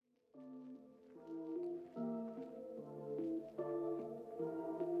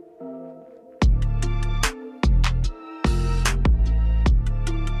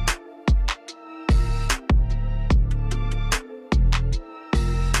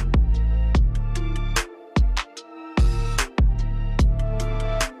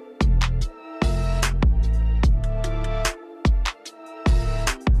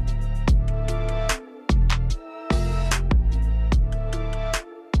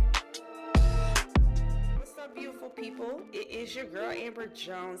people. It is your girl Amber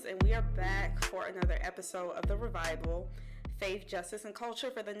Jones, and we are back for another episode of The Revival. Faith, Justice, and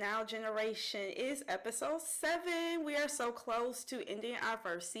Culture for the Now Generation is episode 7. We are so close to ending our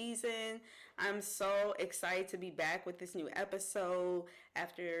first season. I'm so excited to be back with this new episode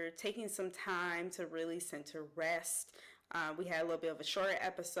after taking some time to really center rest. We had a little bit of a shorter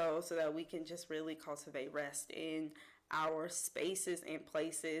episode so that we can just really cultivate rest in our spaces and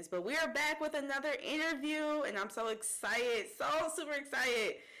places. But we are back with another interview, and I'm so excited, so super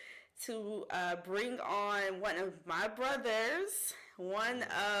excited to bring on one of my brothers, one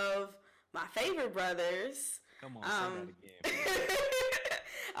of my favorite brothers. Come on, say that again.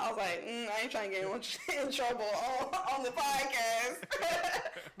 I was like, I ain't trying to get in trouble on the podcast.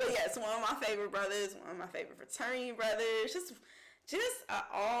 But yes, one of my favorite brothers, one of my favorite fraternity brothers, just an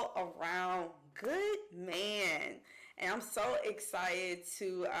all around good man. And I'm so excited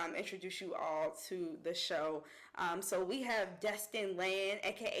to introduce you all to the show. So we have Destyn Land,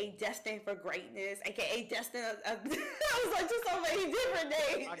 aka Destyn for Greatness, aka Destyn. I was like, just so many different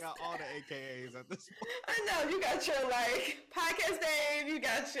names. I got all the AKAs at this point. I know you got your podcast name, you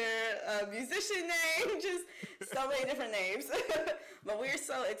got your musician name, just so many different names. But we're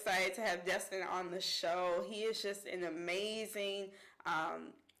so excited to have Destyn on the show. He is just an amazing.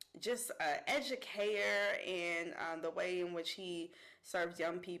 Just an educator, and the way in which he serves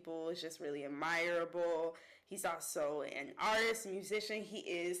young people is just really admirable. He's also an artist, musician. He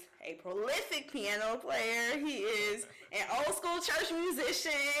is a prolific piano player. He is an old school church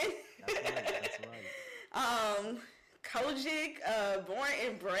musician. That's right. Kojic, born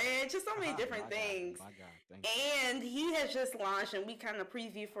and bred, just so many different things. My God, thank you. And he has just launched, and we kind of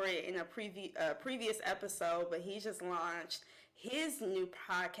previewed for it in a previous episode, but he just launched his new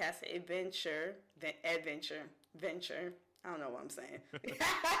podcast adventure. I don't know what I'm saying.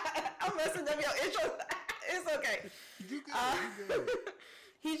 I'm messing up your intro. It's okay. You good.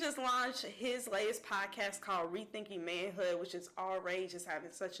 He just launched his latest podcast called Rethinking Manhood, which is already just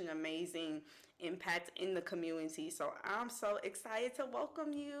having such an amazing impact in the community. So I'm so excited to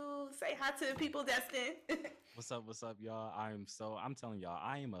welcome you. Say hi to the people, Destyn. What's up, y'all? I'm telling y'all,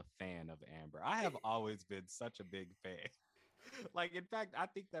 I am a fan of Amber. I have always been such a big fan. Like, in fact, I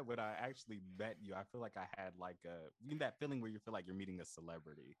think that when I actually met you, I feel like I had that feeling where you feel like you're meeting a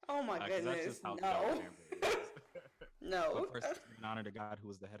celebrity. Oh my goodness, that's just how no. Amber is. No. But first, an honor to God, who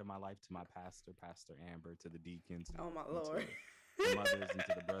is the head of my life, to my pastor, Pastor Amber, to the deacons. Oh my Lord. To the mothers and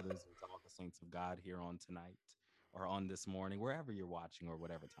to the brothers and to all the saints of God here on tonight or on this morning, wherever you're watching or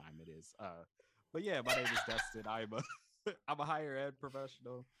whatever time it is. But yeah, my name is Destyn. I'm a higher ed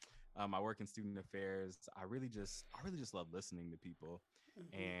professional. I work in student affairs. I really just love listening to people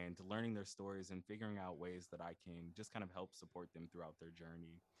and learning their stories and figuring out ways that I can just kind of help support them throughout their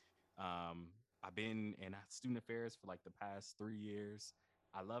journey. I've been in student affairs for like the past 3 years.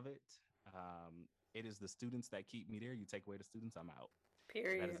 I love it. It is the students that keep me there. You take away the students, I'm out.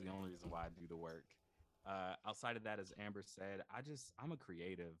 Period. That is the only reason why I do the work. Outside of that, as Amber said, I'm a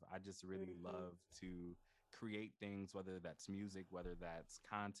creative. I just really love to create things, whether that's music, whether that's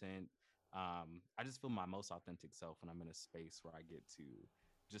content. I just feel my most authentic self when I'm in a space where I get to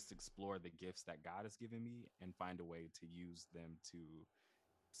just explore the gifts that God has given me and find a way to use them to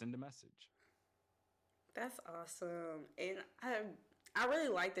send a message. That's awesome. And I really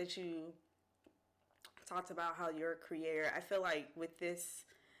like that you talked about how you're a creator. I feel like with this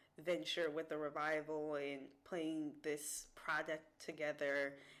venture, with the revival and putting this project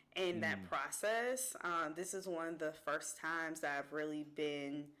together and that process, this is one of the first times that I've really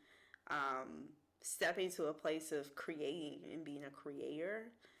been stepping to a place of creating and being a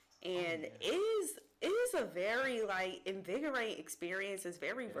creator. And it is a very invigorating experience. It's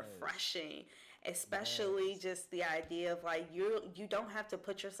very refreshing, especially just the idea of you don't have to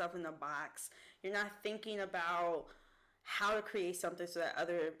put yourself in a box. You're not thinking about how to create something so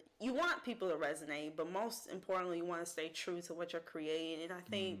that you want people to resonate, but most importantly, you want to stay true to what you're creating. And I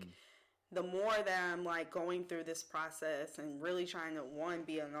think the more that I'm going through this process and really trying to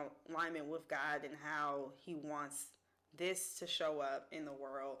be in alignment with God and how He wants this to show up in the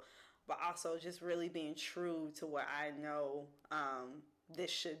world, but also just really being true to what I know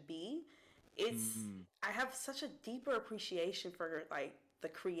this should be. I have such a deeper appreciation for the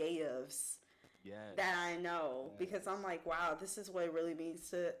creatives that I know, because I'm like, wow, this is what it really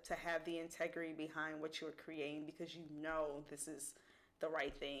means to have the integrity behind what you're creating, because you know this is the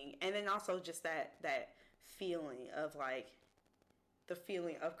right thing. And then also just that feeling of the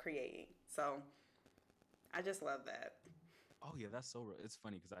feeling of creating. So I just love that. Oh yeah, that's so real. It's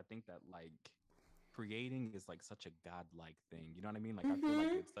funny because I think that creating is like such a godlike thing. You know what I mean? Like I feel like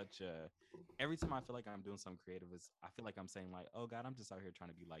Mhm. it's such a every time I feel like I'm doing something creative is I feel like I'm saying like, "Oh God, I'm just out here trying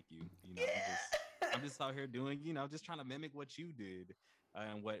to be like you." You know, Yeah. I'm just out here doing, just trying to mimic what you did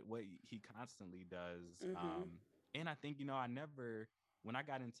and what he constantly does. Mhm. And I think, I never when I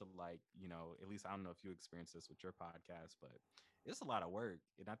got into like, at least I don't know if you experience this with your podcast, but it's a lot of work.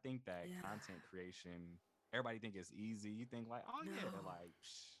 And I think that Yeah. content creation, everybody think it's easy. You think like, "Oh No. yeah, like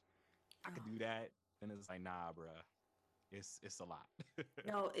I No. could do that." Then it's like, "Nah, bruh. It's a lot."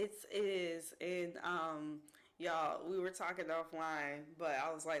 No, it is. And y'all, we were talking offline, but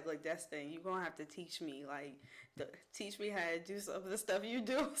I was like, look, Destyn, you're gonna have to teach me, like, teach me how to do some of the stuff you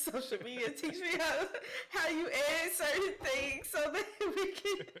do on social media. Teach me how you edit certain things so that we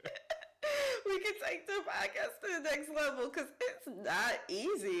can we can take the podcast to the next level, because it's not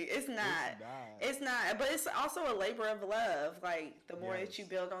easy. It's It's not. not. It's not. But it's also a labor of love. Like, the more that you Yes.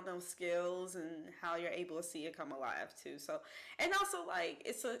 build on those skills and how you're able to see it come alive too. So, and also, like,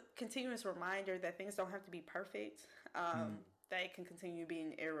 it's a continuous reminder that things don't have to be perfect. Mm, That it can continue to be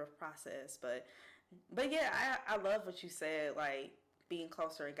an iterative process. But yeah, I love what you said. Like, being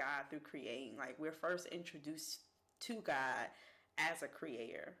closer to God through creating. Like, we're first introduced to God as a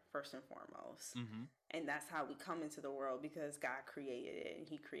creator, first and foremost. mm-hmm. And that's how we come into the world, because God created it and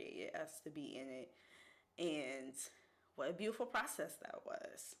He created us to be in it. And what a beautiful process that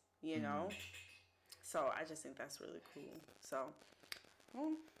was, you know? Mm. So I just think that's really cool. So,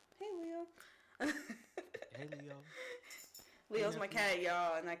 well, hey, Leo. Hey Leo. Hey Leo's my nephew. cat,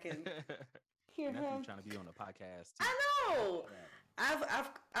 y'all, and I can hear Nephew him. trying to be on the podcast too. I What know. what happened?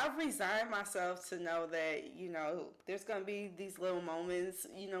 I've resigned myself to know that, there's gonna be these little moments,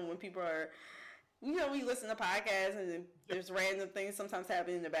 when people are, we listen to podcasts and there's random things sometimes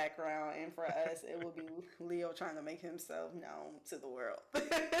happen in the background, and for us it will be Leo trying to make himself known to the world. You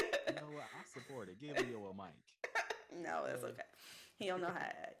know what? I support it. Give Leo a mic. No, that's Okay. okay. He don't know how to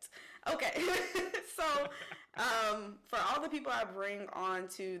act. Okay, so for all the people I bring on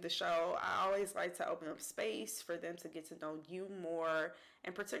to the show, I always like to open up space for them to get to know you more,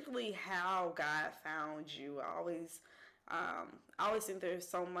 and particularly how God found you. I always think there's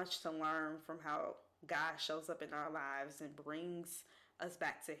so much to learn from how God shows up in our lives and brings us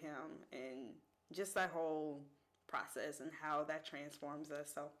back to Him, and just that whole process and how that transforms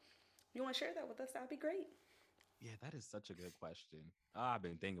us. So, if you want to share that with us, that would be great. Yeah, that is such a good question. I've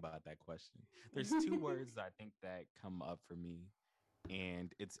been thinking about that question. There's two words I think that come up for me,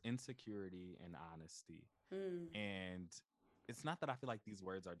 and it's insecurity and honesty. Mm, And it's not that I feel like these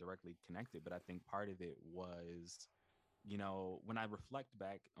words are directly connected, but I think part of it was, when I reflect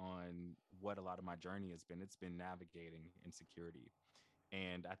back on what a lot of my journey has been, it's been navigating insecurity.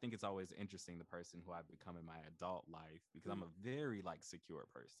 And I think it's always interesting the person who I've become in my adult life, because I'm a very like secure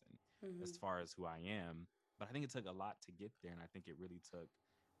person as mm-hmm, far as who I am. But I think it took a lot to get there. And I think it really took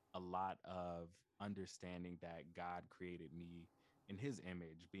a lot of understanding that God created me in his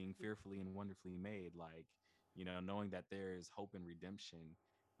image, being fearfully and wonderfully made, like, knowing that there is hope and redemption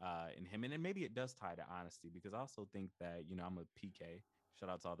in him. And then maybe it does tie to honesty, because I also think that, I'm a PK. Shout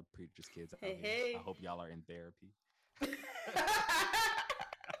out to all the preacher's kids out hey, here. I hey. hope y'all are in therapy.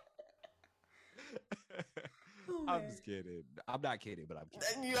 Oh I'm man, just kidding. I'm not kidding, but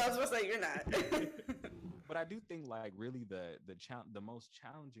I'm you I was supposed to say you're not. kidding. But I do think like really the most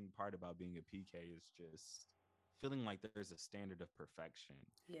challenging part about being a PK is just feeling like there's a standard of perfection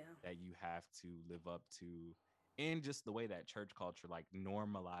Yeah. that you have to live up to, and just the way that church culture like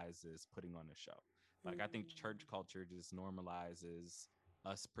normalizes putting on a show. Like I think Mm-hmm. church culture just normalizes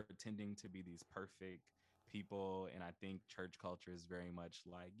us pretending to be these perfect people, and I think church culture is very much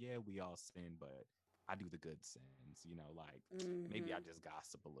like, yeah, we all sin, but I do the good sins, like maybe I Mm-hmm. just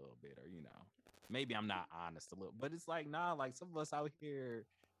gossip a little bit, or maybe I'm not honest a little, but it's like, nah, like some of us out here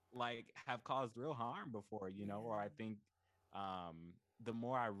like have caused real harm before, or I Yeah. think the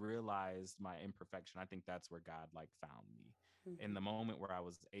more I realized my imperfection, I think that's where God like found me. In Mm-hmm. the moment where I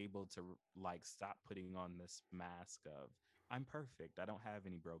was able to like stop putting on this mask of I'm perfect, I don't have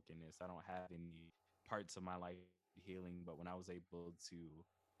any brokenness, I don't have any parts of my life that need healing, but when I was able to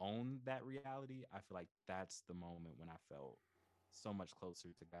own that reality, I feel like that's the moment when I felt so much closer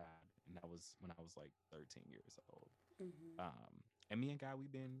to God, and that was when I was like 13 years old. Mm-hmm. And me and God,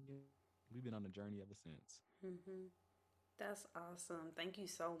 we've been on a journey ever since. Mm-hmm. That's awesome. Thank you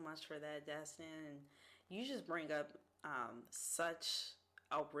so much for that, Destyn. And you just bring up such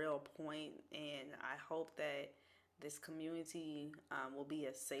a real point, and I hope that this community will be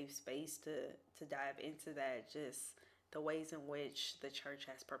a safe space to dive into that. Just the ways in which the church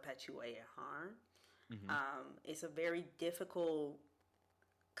has perpetuated harm. Hmm. It's a very difficult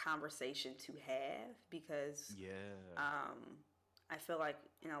conversation to have because Yeah. um, I feel like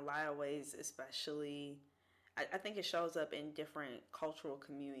in a lot of ways, especially, I think it shows up in different cultural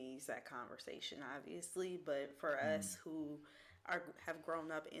communities, that conversation, obviously. But for us Mm. who have grown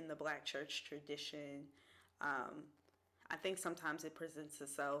up in the Black church tradition, um, I think sometimes it presents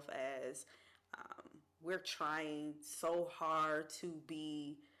itself as we're trying so hard to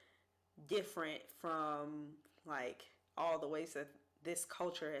be different from like all the ways that this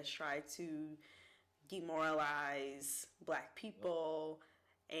culture has tried to demoralize Black Yep. people,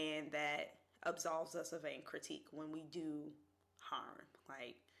 and that absolves us of any critique when we do harm.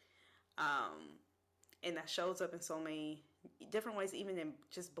 Like, um, and that shows up in so many different ways, even in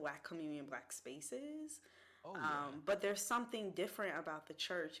just Black community and Black spaces. Oh yeah. But there's something different about the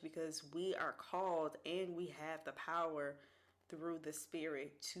church because we are called and we have the power through the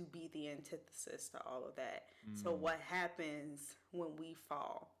Spirit to be the antithesis to all of that. So Mm. what happens when we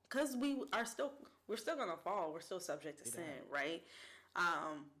fall? Because we're still gonna fall. We're still subject to Say sin, that. right?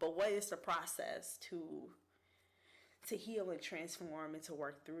 But what is the process to heal and transform and to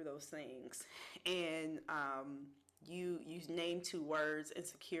work through those things? And you name two words: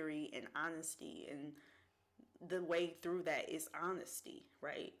 insecurity and honesty, and the way through that is honesty,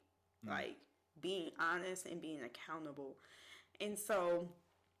 right? Mm. Like being honest and being accountable. And so,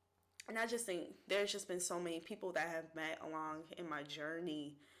 and I just think there's just been so many people that have met along in my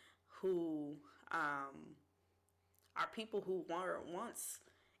journey who are people who were once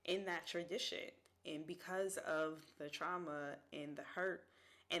in that tradition. And because of the trauma and the hurt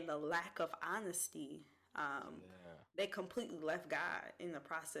and the lack of honesty, Yeah. they completely left God in the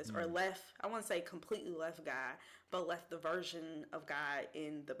process, or Mm. left, I won't say completely left God, but left the version of God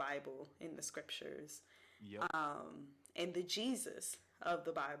in the Bible, in the scriptures, Yep. and the Jesus of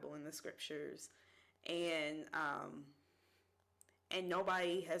the Bible in the scriptures. And and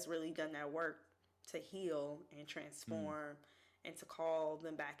nobody has really done that work to heal and Mm. transform and to call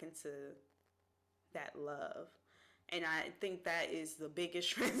them back into that love. And I think that is the biggest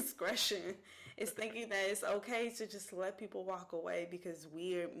transgression, is thinking that it's okay to just let people walk away because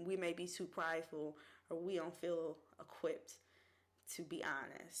we may be too prideful or we don't feel equipped to be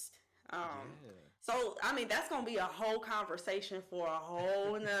honest. Yeah. So I mean that's gonna be a whole conversation for a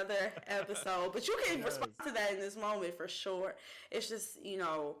whole another episode. But you can respond Yes. to that in this moment for sure. It's just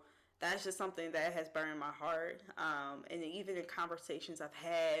that's just something that has burned my heart. And even in conversations I've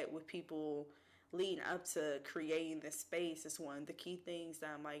had with people leading up to creating this space, is one of the key things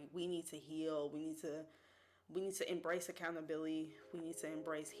that I'm like, we need to heal. We need to embrace accountability. We need to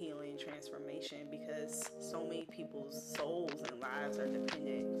embrace healing and transformation because so many people's souls and lives are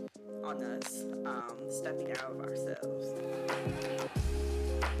dependent on us stepping out of ourselves.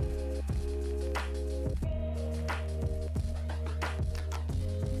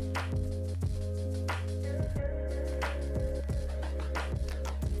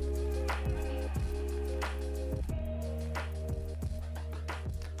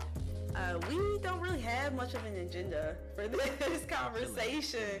 We don't really have much of an agenda for this I'm chilling. I'm conversation.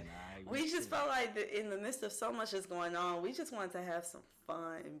 chilling. All right. We We just chilling. felt like in the midst of so much that's going on, we just wanted to have some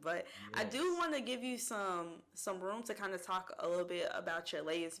fun. But I do Yes. want to give you some room to kind of talk a little bit about your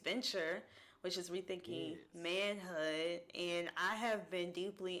latest venture, which is Rethinking Yes. Manhood. And I have been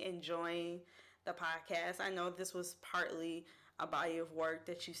deeply enjoying the podcast. I know this was partly a body of work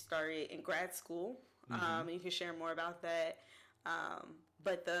that you started in grad school. Mm-hmm. And you can share more about that. Um,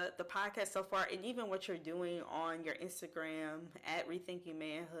 but the podcast so far, and even what you're doing on your Instagram at Rethinking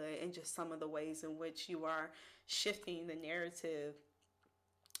Manhood, and just some of the ways in which you are shifting the narrative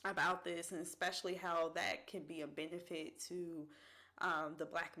about this, and especially how that can be a benefit to the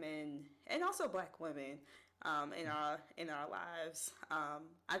Black men and also Black women in our lives.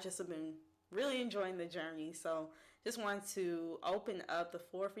 I just have been really enjoying the journey. So just want to open up the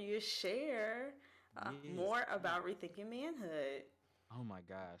floor for you to share Yes. more Yes. about Rethinking Manhood. Oh my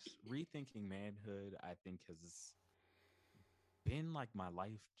gosh. Rethinking manhood, I think, has been like my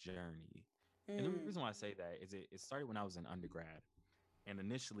life journey. And the reason Mm, why I say that is it started when I was in undergrad. And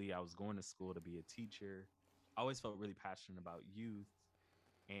initially, I was going to school to be a teacher. I always felt really passionate about youth.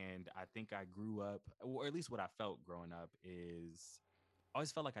 And I think I grew up, or at least what I felt growing up, is I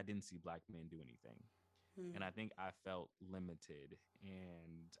always felt like I didn't see Black men do anything. mm, And I think I felt limited.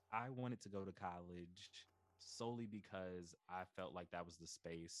 And I wanted to go to college solely because I felt like that was the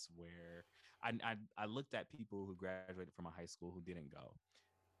space where I looked at people who graduated from a high school who didn't go.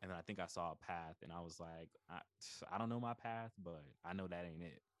 And then I think I saw a path and I was like, I don't know my path, but I know that ain't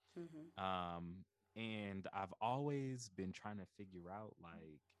it. mm-hmm, And I've always been trying to figure out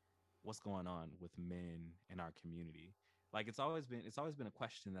like what's going on with men in our community. Like it's always been a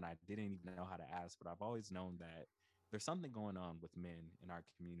question that I didn't even know how to ask, but I've always known that there's something going on with men in our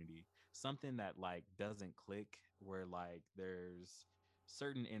community, something that like doesn't click, where like there's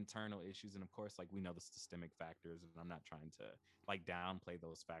certain internal issues, and of course like we know the systemic factors, and I'm not trying to like downplay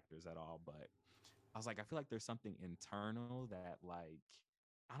those factors at all, but I was like, I feel like there's something internal that like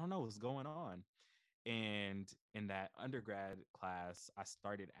I don't know what's going on. And in that undergrad class, I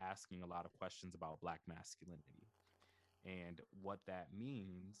started asking a lot of questions about Black masculinity and what that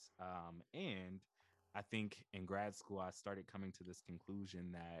means. And I think in grad school, I started coming to this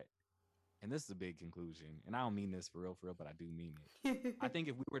conclusion that, and this is a big conclusion, and I don't mean this for real, but I do mean it. I think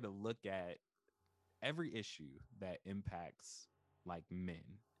if we were to look at every issue that impacts like men,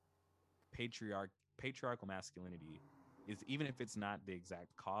 patriarchal masculinity is, even if it's not the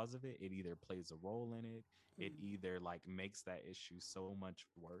exact cause of it, it either plays a role in it, it either like makes that issue so much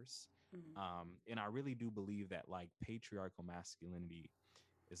worse. And I really do believe that like patriarchal masculinity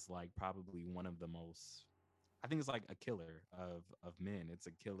is like probably one of the most, I think it's like a killer of men. It's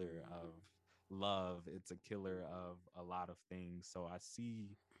a killer of love. It's a killer of a lot of things. So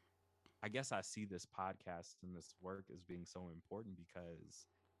I guess I see this podcast and this work as being so important because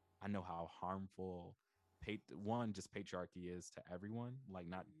I know how harmful one, just patriarchy is to everyone, like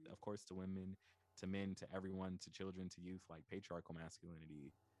not of course to women, to men, to everyone, to children, to youth. Like patriarchal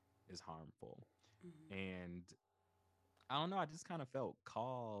masculinity is harmful. And I don't know, I just kind of felt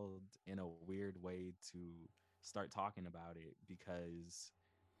called in a weird way to start talking about it because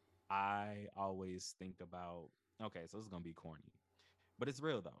I always think about, okay, so this is going to be corny, but it's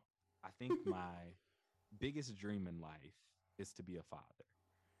real though. I think my biggest dream in life is to be a father.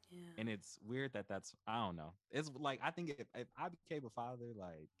 And Yeah. it's weird that that's, I don't know. It's like I think if I became a father,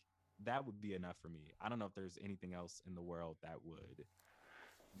 like that would be enough for me. I don't know if there's anything else in the world that would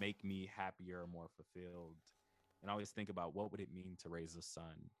make me happier or more fulfilled. And I always think about what would it mean to raise a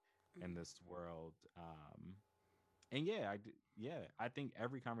son in this world. And yeah, yeah, I think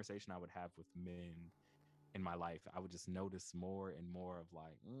every conversation I would have with men in my life, I would just notice more and more of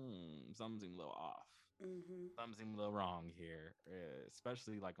like, something's a little off, something a little wrong here,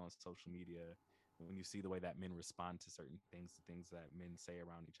 especially like on social media when you see the way that men respond to certain things, the things that men say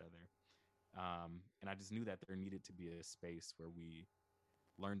around each other. And I just knew that there needed to be a space where we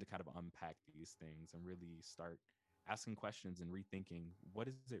learn to kind of unpack these things and really start asking questions and rethinking what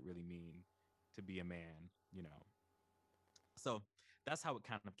does it really mean to be a man, you know. So that's how it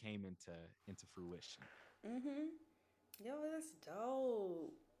kind of came into fruition. Mhm. Yo, that's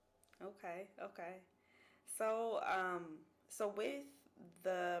dope. Okay. Okay. So, so with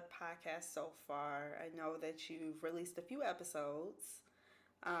the podcast so far, I know that you've released a few episodes.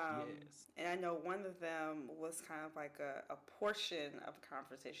 Yes. And I know one of them was kind of like a portion of a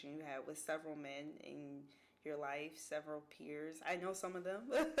conversation you had with several men in your life, several peers. I know some of them.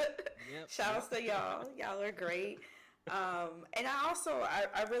 Yep. Shout Yep. outs to y'all. Y'all are great. And I also,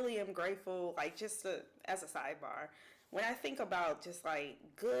 I really am grateful, like just as a sidebar, when I think about just like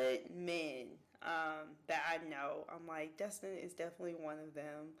good men that I know, I'm like, Destyn is definitely one of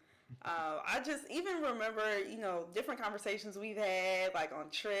them. I just even remember, different conversations we've had, like on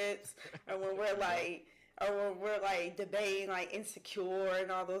trips, or when we're Yep. like, debating like insecure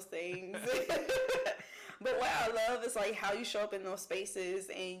and all those things. But what I love is like how you show up in those spaces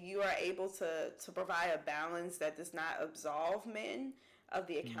and you are able to provide a balance that does not absolve men of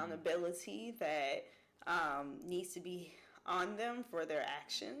the Mhm. accountability that needs to be on them for their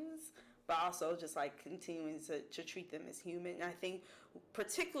actions, but also just like continuing to treat them as human. And I think,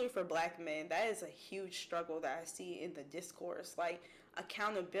 particularly for black men, that is a huge struggle that I see in the discourse. Like,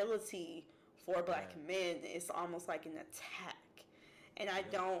 accountability for black Yeah. men is almost like an attack. And I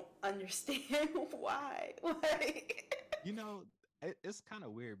Yep. don't understand why. Like, You know, it's kind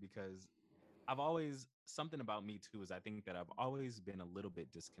of weird because I've always, something about me too is I think that I've always been a little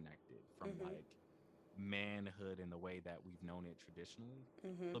bit disconnected from mm-hmm, like manhood in the way that we've known it traditionally.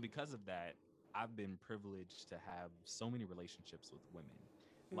 mm-hmm, So because of that, I've been privileged to have so many relationships with women,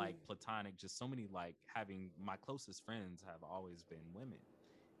 like platonic, just so many, like having my closest friends have always been women.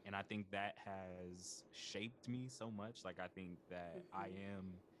 And I think that has shaped me so much. Like I think that I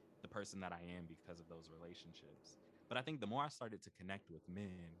am the person that I am because of those relationships. But I think the more I started to connect with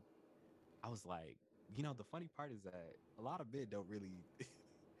men, I was like, the funny part is that a lot of men don't really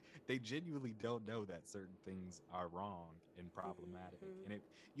they genuinely don't know that certain things are wrong and problematic. And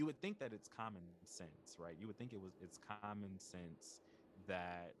you would think that it's common sense, right? You would think it's common sense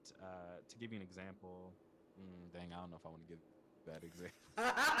that to give you an example, dang, I don't know if I want to give bad examples.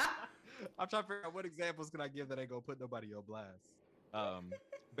 I'm trying to figure out what examples can I give that ain't gonna put nobody on blast. Um,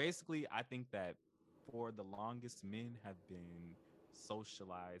 Basically, I think that for the longest, men have been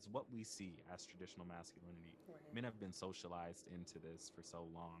socialized. What we see as traditional masculinity, Right. men have been socialized into this for so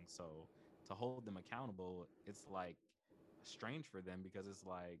long. So to hold them accountable, it's like strange for them because it's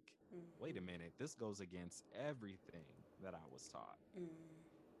like, wait a Mm-hmm. minute, this goes against everything that I was taught.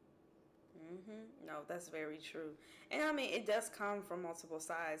 No, that's very true. And I mean, it does come from multiple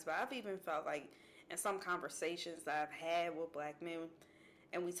sides, but I've even felt like in some conversations that I've had with black men,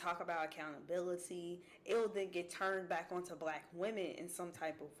 and we talk about accountability, it'll then get turned back onto black women in some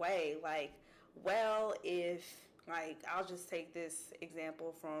type of way. Like, well, if, like, I'll just take this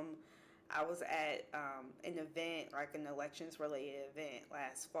example from I was at an event, like an elections related event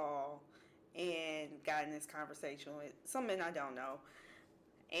last fall, and got in this conversation with some men I don't know,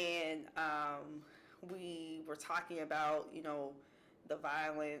 and we were talking about, the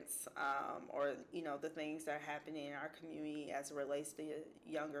violence, or the things that are happening in our community as it relates to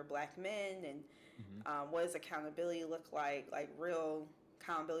younger black men, and Hmm. what does accountability look like real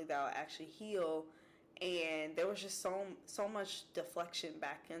accountability that will actually heal. And there was just so much deflection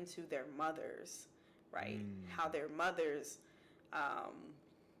back into their mothers, right? How Mm. their mothers um,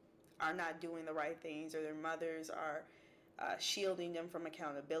 are not doing the right things, or their mothers are shielding them from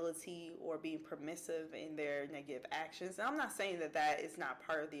accountability or being permissive in their negative actions. And I'm not saying that that is not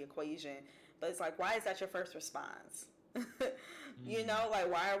part of the equation, but it's like, why is that your first response? Mm.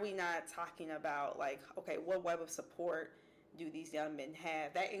 Like, why are we not talking about, like, okay, what web of support do these young men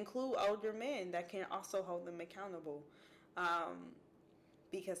have that include older men that can also hold them accountable? Um,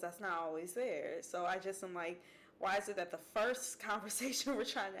 because that's not always there. So I just am like, why is it that the first conversation we're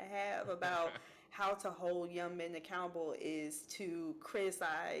trying to have about how to hold young men accountable is to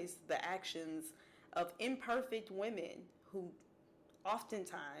criticize the actions of imperfect women who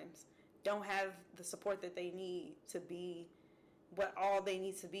oftentimes don't have the support that they need to be what all they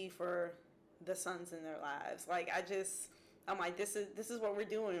need to be for the sons in their lives. Like, I'm like, this is what we're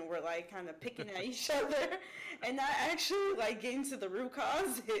doing. We're like kind of picking at each other and not actually like getting to the root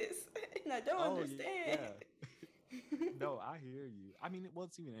causes. And I don't Oh understand. yeah. No, I hear you. I mean, well,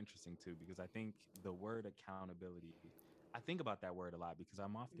 it's even interesting too because I think the word accountability, I think about that word a lot because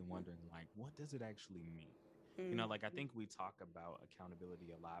I'm often wondering, like, what does it actually mean? Like I Mm-hmm. think we talk about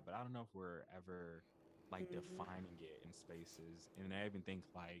accountability a lot, but I don't know if we're ever like Mm-hmm. defining it in spaces. And I even think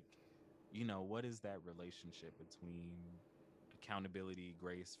like, what is that relationship between accountability,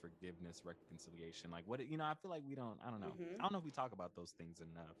 grace, forgiveness, reconciliation? Like I feel like we don't, I don't know. Mm-hmm. I don't know if we talk about those things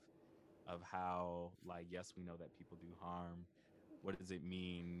enough of how, like, yes, we know that people do harm. What does it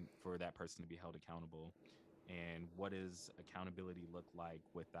mean for that person to be held accountable? And what does accountability look like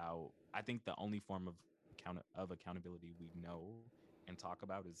without, I think the only form of accountability we know and talk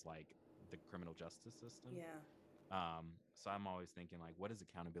about is like the criminal justice system. Yeah. So I'm always thinking like, what is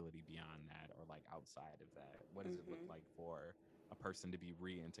accountability beyond that, or like outside of that? What does it look Mm-hmm. like for a person to be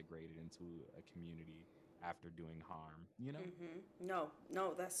reintegrated into a community after doing harm? No,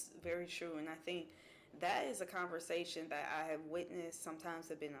 no, that's very true. And I think that is a conversation that I have witnessed, sometimes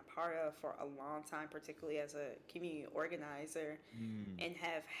have been a part of for a long time, particularly as a community organizer, Mm. and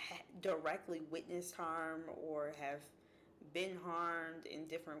have directly witnessed harm or have been harmed in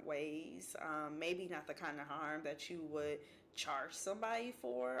different ways. Maybe not the kind of harm that you would charge somebody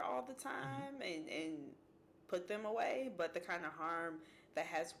for all the Hmm. time and put them away, but the kind of harm that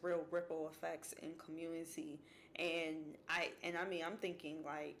has real ripple effects in community. And I mean, I'm thinking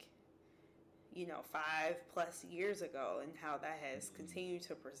like, 5+ years ago, and how that has Mm. continued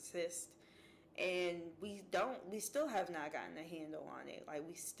to persist. And we still have not gotten a handle on it. Like,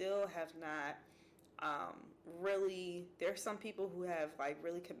 we still have not um, really. There's some people who have like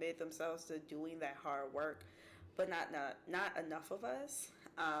really committed themselves to doing that hard work, but not enough of us.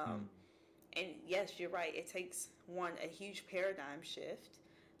 Mm. And yes, you're right. It takes a huge paradigm shift.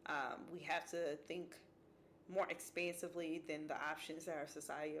 We have to think more expansively than the options that our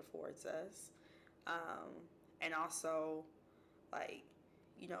society affords us. Um, and also, like,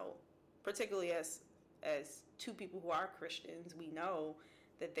 you know, particularly as two people who are Christians, we know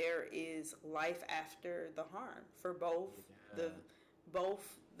that there is life after the harm for the Yeah.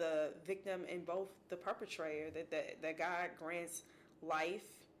 both the victim and both the perpetrator. That God grants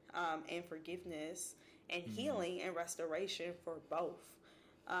life, and forgiveness and Mm. healing and restoration for both,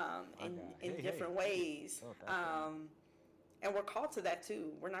 My God. in Hey, hey, different hey. ways. Oh, that thing. And we're called to that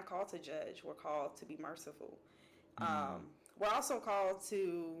too. We're not called to judge. We're called to be merciful. Mm. We're also called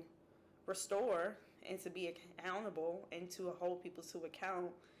to restore and to be accountable and to hold people to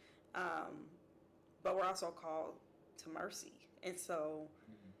account. Um, but we're also called to mercy. And so,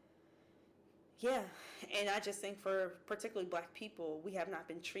 Mm. Yeah, and I just think for particularly Black people, we have not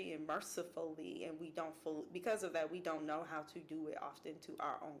been treated mercifully, and we don't fully because of that we don't know how to do it often to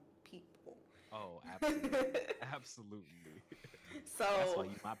our own people. Oh, absolutely. Absolutely. That's why So, you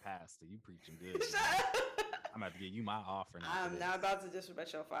my pastor. You preaching good shut tonight. up. I'm about to give you my offering after I'm this. not about to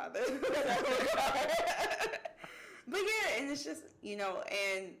disrespect your father. But yeah, and it's just,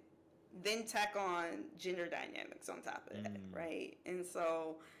 and then tack on gender dynamics on top of that, Mm, right? And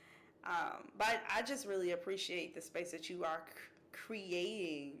so, but I just really appreciate the space that you are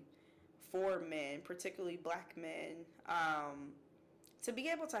creating for men, particularly Black men, to be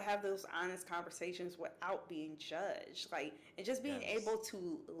able to have those honest conversations without being judged, like, and just being yes. able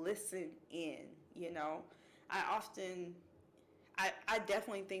to listen in. You know, I often, I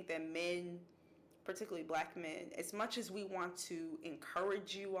definitely think that men, particularly Black men, as much as we want to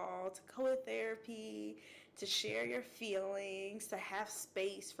encourage you all to go to therapy, to share your feelings, to have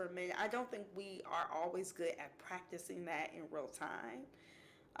space for men, I don't think we are always good at practicing that in real time,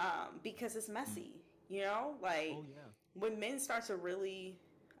 because it's Mm. messy. Like Oh yeah. when men start to really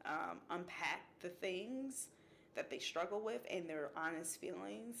unpack the things that they struggle with and their honest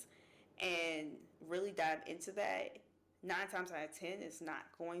feelings and really dive into that, 9 times out of 10 it's not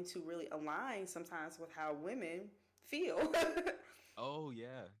going to really align sometimes with how women feel. Oh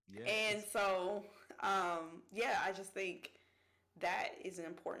yeah. Yeah. And It's so, yeah, I just think that is an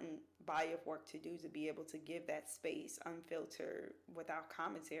important body of work to do, to be able to give that space unfiltered without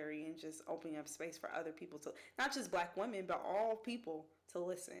commentary and just opening up space for other people to, not just Black women but all people, to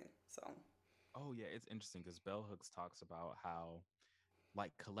listen. So oh yeah, it's interesting because Bell Hooks talks about how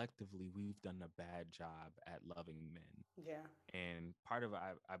like collectively we've done a bad job at loving men. yeah. And part of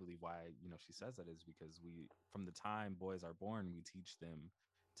I believe why, she says that is because we from the time boys are born, we teach them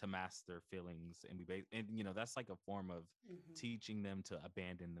to mask their feelings, and and that's like a form of Hmm. teaching them to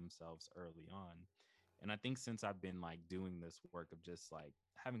abandon themselves early on. And I think since I've been like doing this work of just like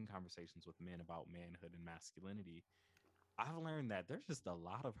having conversations with men about manhood and masculinity, I've learned that there's just a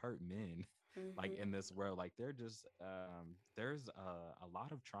lot of hurt men like Hmm. in this world. Like there's a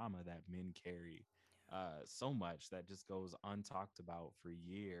lot of trauma that men carry, so much that just goes untalked about for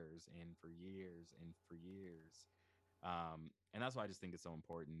years and for years and for years. And that's why I just think it's so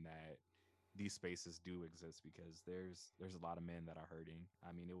important that these spaces do exist, because there's a lot of men that are hurting.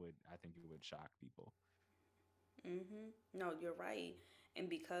 I mean, I think it would shock people. No, you're right. And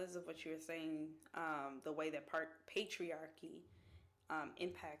because of what you're saying, the way that patriarchy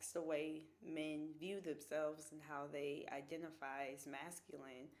impacts the way men view themselves and how they identify as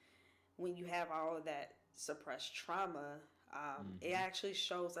masculine, when you have all of that suppressed trauma, it Hmm. actually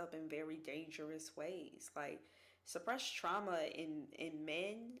shows up in very dangerous ways. Like, suppressed trauma in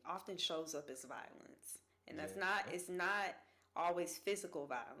men often shows up as violence, and that's Yeah. not it's not always physical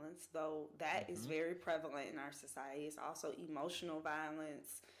violence, though that is Hmm. very prevalent in our society. It's also emotional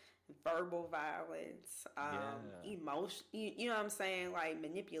violence, verbal violence, Yeah. emotion. You know what I'm saying? Like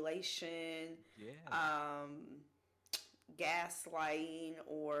manipulation, Yeah. um, gaslighting,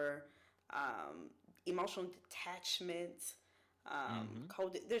 or um, emotional detachment. Hmm.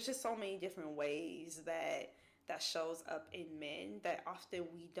 There's just so many different ways that shows up in men that often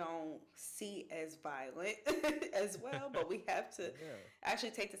we don't see as violent as well, but we have to Yeah.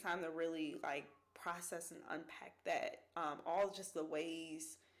 actually take the time to really like process and unpack that, all just the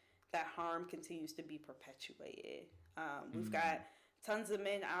ways that harm continues to be perpetuated. We've got Mm. tons of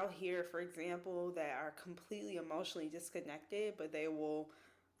men out here, for example, that are completely emotionally disconnected, but they will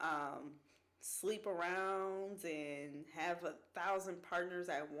um, sleep around and have 1,000 partners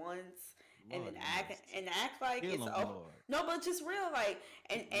at once, and then Lord have mercy. act like Heal it's, them, oh Lord. no, but just real, like,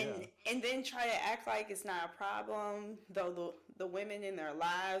 and and Yeah. and then try to act like it's not a problem, though the women in their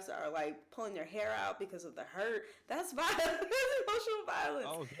lives are like pulling their hair out because of the hurt. That's violence. That's emotional violence.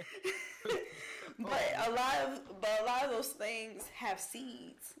 Oh yeah. but Oh a yeah. lot of those things have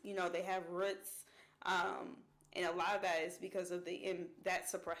seeds. They have roots, um, and a lot of that is because of that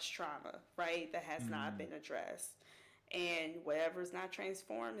suppressed trauma, right? That has not Mm. been addressed, and whatever's not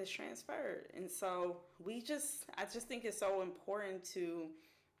transformed is transferred. And so I just think it's so important to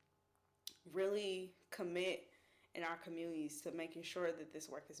really commit in our communities to making sure that this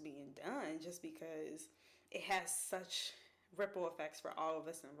work is being done, just because it has such ripple effects for all of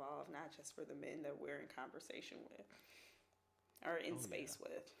us involved, not just for the men that we're in conversation with or in Oh yeah. space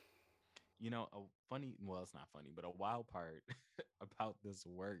with. A funny, well, it's not funny, but a wild part about this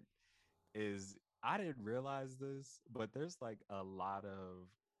work is I didn't realize this, but there's like a lot of,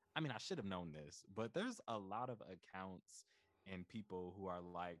 I mean, I should have known this, but there's a lot of accounts and people who are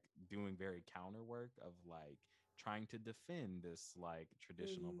like doing very counter work of like trying to defend this like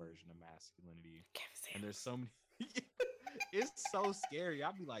traditional Mm. version of masculinity. Kevin And there's so Samuels. many it's so scary.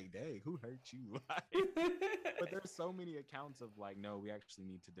 I'd be like, dang, who hurt you? Like, but there's so many accounts of like, no, we actually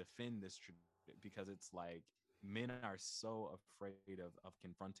need to defend this because it's like men are so afraid of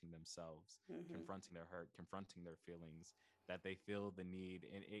confronting themselves, Mhm. confronting their hurt, confronting their feelings, that they feel the need,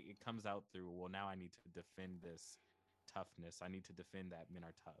 and it comes out through, well, now I need to defend this toughness. I need to defend that men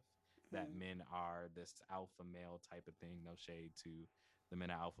are tough, that Mm. men are this alpha male type of thing. No shade to the men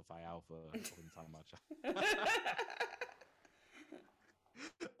of Alpha Phi Alpha. I wasn't talking about y'all.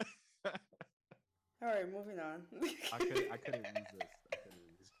 All right, moving on. I couldn't resist. I couldn't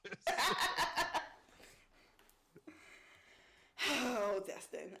resist. Oh,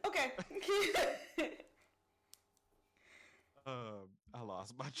 Destyn. Okay. I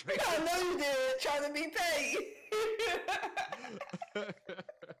lost my train I of know you did, trying to be paid. thought.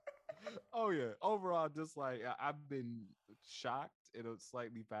 Oh yeah. Overall, just like I've been shocked and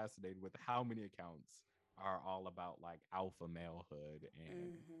slightly fascinated with how many accounts are all about like alpha malehood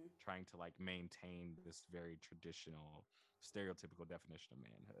and Hmm. trying to like maintain this very traditional, stereotypical definition of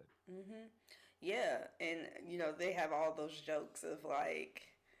manhood. Hmm. Yeah, and they have all those jokes of like,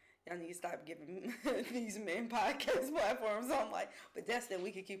 y'all need to stop giving these men podcast platforms. So I'm like, but that's that we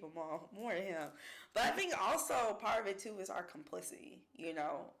could keep them all more of him. But I think also part of it too is our complicity.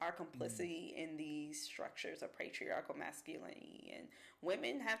 Our Mm, complicity in these structures of patriarchal masculinity, and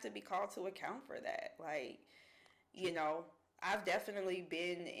women have to be called to account for that. Like, you true. know, I've definitely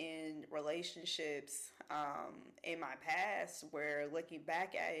been in relationships in my past where, looking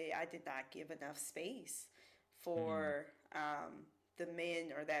back at it, I did not give enough space Mm, for the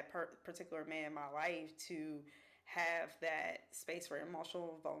men or that particular man in my life to have that space for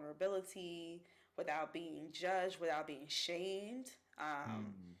emotional vulnerability without being judged, without being shamed. mm,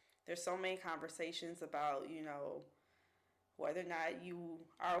 There's so many conversations about, whether or not you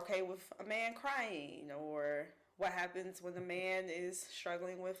are okay with a man crying, or what happens when a man is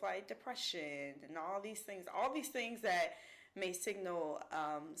struggling with like depression and all these things that may signal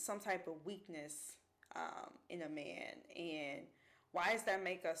some type of weakness in a man. And why does that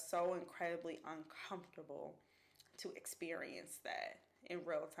make us so incredibly uncomfortable to experience that in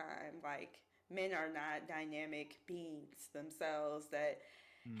real time? Like, men are not dynamic beings themselves that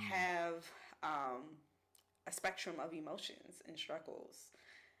mm. have a spectrum of emotions and struggles.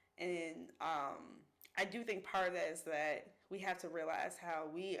 And I do think part of that is that we have to realize how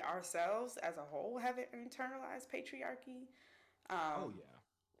we ourselves as a whole have internalized patriarchy, Oh um, yeah.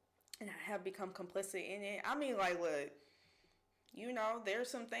 and have become complicit in it. I mean, like, look, there's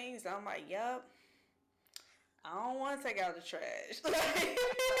some things I'm like, yep, I don't want to take out the trash. Like,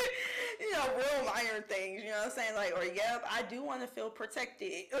 real minor things, you know what I'm saying? Like, or, yep, I do want to feel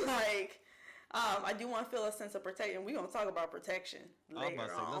protected. Like, I do want to feel a sense of protection. We're going to talk about protection I was about later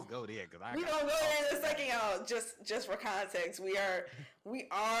to say, on. let's go there because I We got gonna go some thoughts there on in a second, y'all. Just for context, we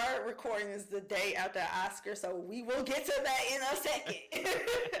are recording this the day after Oscar, so we will get to that in a second.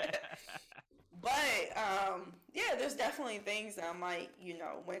 that. But yeah, there's definitely things that I'm like,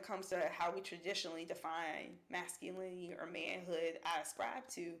 when it comes to how we traditionally define masculinity or manhood, I ascribe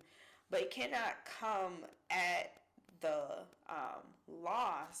to, but it cannot come at the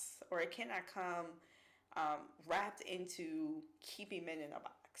loss, or it cannot come wrapped into keeping men in a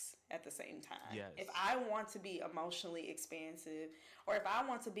box at the same time. If Yes. I want to be emotionally expansive, or if I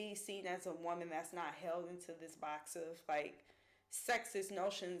want to be seen as a woman that's not held into this box of like sexist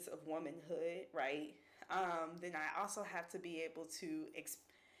notions of womanhood, right? Then I also have to be able to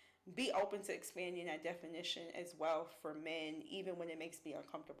be open to expanding that definition as well for men, even when it makes me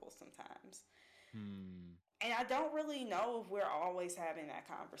uncomfortable sometimes. Hmm. And I don't really know if we're always having that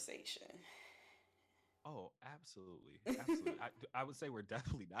conversation. Oh, absolutely, absolutely. I would say we're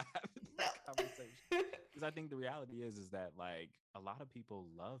definitely not having that conversation because I think the reality is that like a lot of people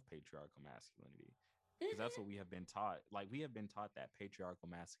love patriarchal masculinity because that's what we have been taught. Like we have been taught that patriarchal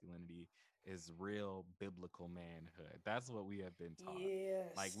masculinity is real biblical manhood. That's what we have been taught.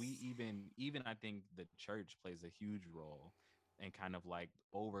 Like we Yes. even I think the church plays a huge role in kind of like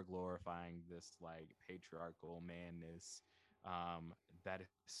over glorifying this like patriarchal manness that is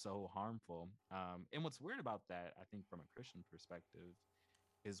so harmful. And what's weird about that, I think, from a Christian perspective,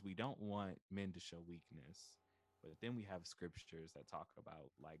 is we don't want men to show weakness, but then we have scriptures that talk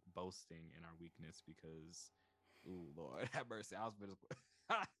about like boasting in our weakness because, ooh, Lord, have mercy. I was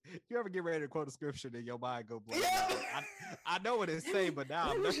you ever get ready to quote a scripture and your mind go blank? You're Yeah. like, I know what it say, but now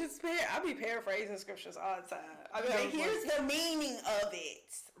Let I'm me not. just I be paraphrasing scriptures all the time. I be You know, like, it's like here's the meaning of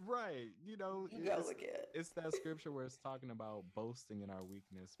it. right. You go It's look at it. it's that scripture where it's talking about boasting in our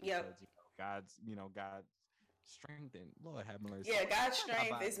weakness Yep. because God's God strengthen. Lord have mercy. Yeah, My Bible.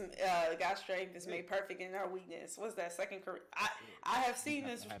 God's strength is made perfect in our weakness. What's that? That's it. I have You seen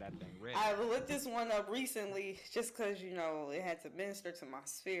got this. to have that thing ready. I looked this one up recently, just because it had to minister to my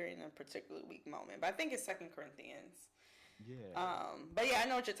spirit in a particularly weak moment. But I think it's Second Corinthians. Yeah. But yeah, I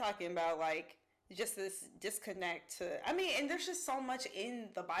know what you're talking about. Like just this disconnect to. I mean, and there's just so much in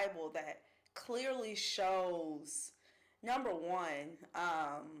the Bible that clearly shows. Number one,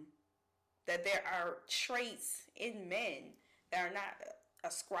 that there are traits in men that are not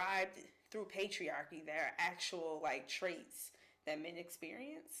ascribed through patriarchy. There are actual like traits that men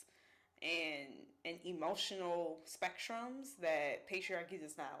experience and emotional spectrums that patriarchy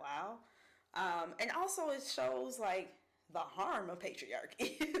does not allow. And also it shows like the harm of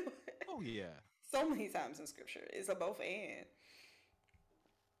patriarchy. Oh yeah. So many times in scripture. It's a both and.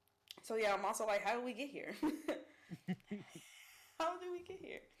 So yeah, I'm also like, how did we get here? How did we get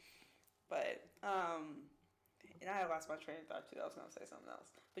here? But and I lost my train of thought too. I was gonna say something else.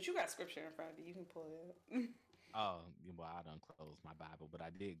 But you got scripture in front of you. You can pull it up. Oh, well, I done closed my Bible, but I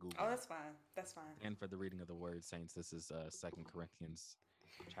did Google Oh, it. that's fine. That's fine. And for the reading of the word, saints, this is 2 Corinthians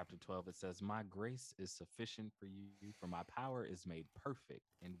chapter 12. It says, "My grace is sufficient for you, for my power is made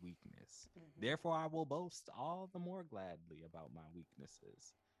perfect in weakness. Mm-hmm. Therefore, I will boast all the more gladly about my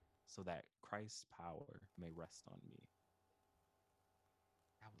weaknesses, so that Christ's power may rest on me."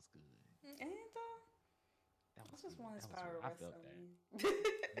 That was good. And That I was just good. want his That was power real. to I rest felt on that. me.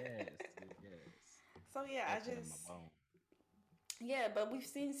 Yes, yes. So yeah, Felt that in my bone. yeah, but we've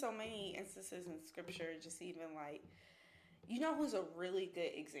seen so many instances in scripture, just even like, who's a really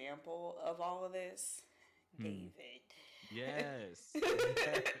good example of all of this? Hmm. David. Yes.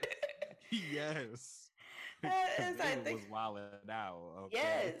 Yes. As I David think, was wilding out. Okay.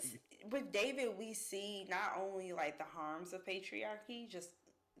 yes, with David, we see not only like the harms of patriarchy, just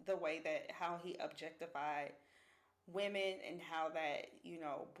the way that how he objectified women and how that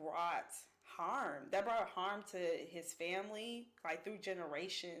brought harm to his family, like through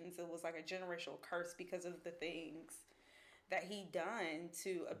generations. It was like a generational curse because of the things that he done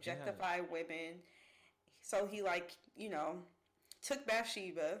to Yeah. objectify women. So he took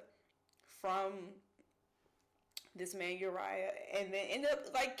Bathsheba from this man Uriah and then ended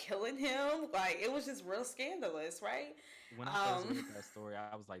up like killing him. Like it was just real scandalous, right? When I first read that story,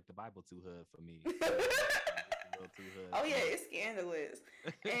 I was like, the Bible too hood for me. It's a little too hood. Oh yeah, it's scandalous.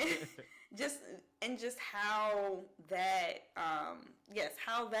 And just how that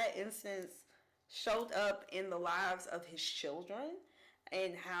how that instance showed up in the lives of his children,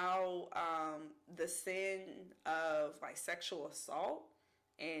 and how the sin of like sexual assault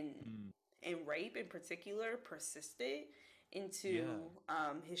and rape in particular persisted into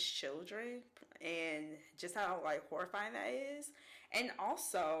his children, and just how like horrifying that is. And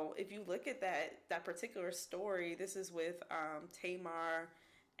also, if you look at that particular story, this is with Tamar,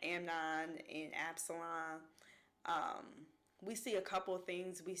 Amnon, and Absalom. We see a couple of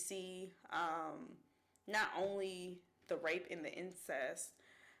things. We see not only the rape and the incest,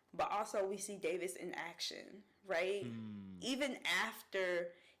 but also we see David's in action, right? Even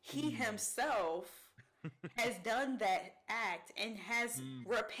after he himself has done that act and has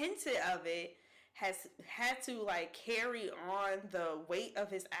repented of it, has had to like carry on the weight of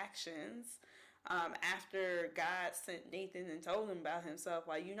his actions, after God sent Nathan and told him about himself,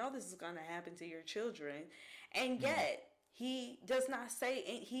 like, this is going to happen to your children. And yet he does not say,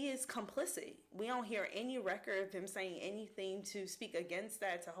 he is complicit. We don't hear any record of him saying anything to speak against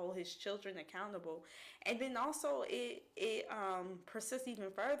that, to hold his children accountable. And then also it persists even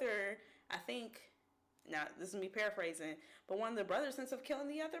further. I think, now this is me paraphrasing, but one of the brothers ends up killing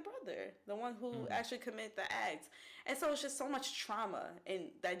the other brother, the one who actually committed the act. And so it's just so much trauma,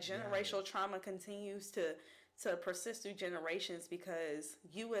 and that generational trauma continues to persist through generations, because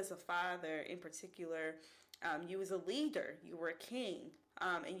you as a father in particular, you as a leader, you were a king,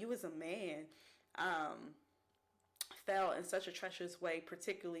 and you as a man fell in such a treacherous way,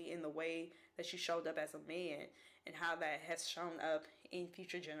 particularly in the way that you showed up as a man, and how that has shown up in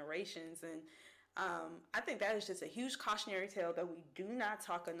future generations. And I think that is just a huge cautionary tale that we do not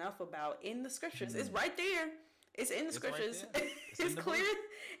talk enough about in the scriptures. It's right there. It's in the scriptures. Right it's clear.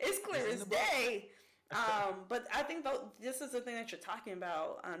 It's clear as day. But I think this is the thing that you're talking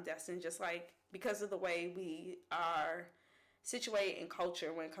about, Destyn. Just like because of the way we are situated in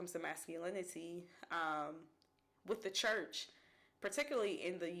culture when it comes to masculinity, with the church, particularly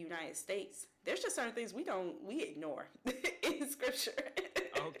in the United States, there's just certain things we ignore in scripture.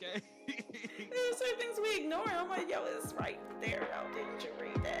 Okay. There's certain things we ignore. I'm like, yo, it's right there. How didn't you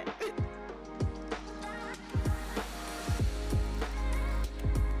read that?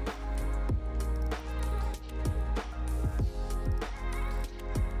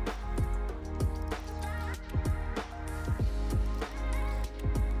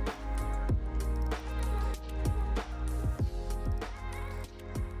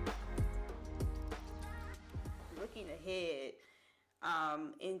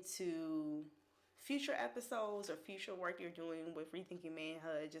 into future episodes or future work you're doing with Rethinking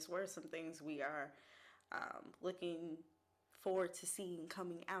Manhood. Just what are some things we are looking forward to seeing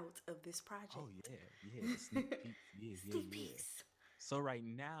coming out of this Oh project? yeah, yeah, the sneak peeks. Yeah, yeah, Sneak yeah. peeks. So right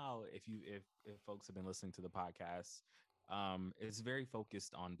now, if folks have been listening to the podcast, it's very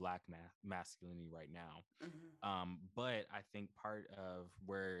focused on black masculinity right now. Mm-hmm. But I think part of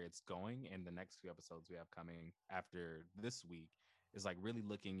where it's going in the next few episodes we have coming after this week is like really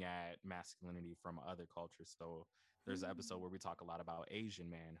looking at masculinity from other cultures. So there's an episode where we talk a lot about Asian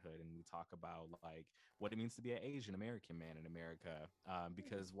manhood, and we talk about like what it means to be an Asian American man in America.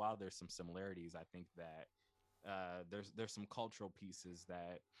 Because while there's some similarities, I think that there's some cultural pieces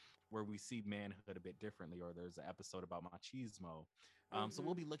that where we see manhood a bit differently, or there's an episode about machismo. So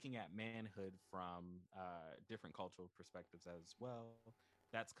we'll Mm-hmm. be looking at manhood from different cultural perspectives as well.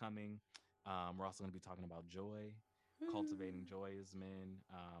 That's coming. We're also going to be talking about joy, cultivating Mm-hmm. joy as men,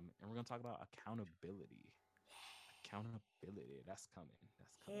 and we're going to talk about accountability. Accountability. That's coming.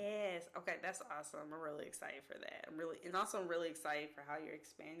 That's coming. Yes. Okay, that's awesome. I'm really excited for that. I'm really excited for how you're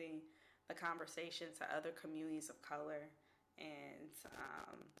expanding the conversation to other communities of color and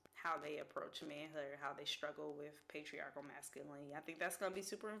how they approach manhood, how they struggle with patriarchal masculinity. I think that's going to be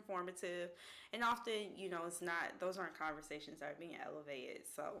super informative. And often, it's not; those aren't conversations that are being elevated.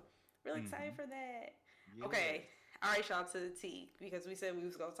 So, really excited Mm-hmm. for that. Yeah. Okay. All right, y'all, to the tea because we said we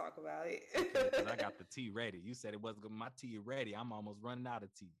was gonna talk about Okay, because I it. got the tea ready. You said it wasn't my tea ready. I'm almost running out of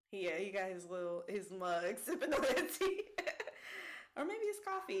tea. Yeah, he got his mug sipping on that tea, or maybe it's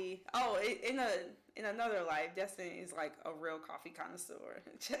coffee. Oh, in another life, Destyn is like a real coffee connoisseur.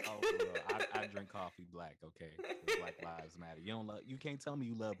 Check. Oh, for real. I drink coffee black, okay? Because Black Lives Matter. You can't tell me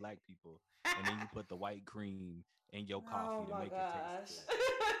you love black people and then you put the white cream in your coffee Oh to my make it taste gosh. good.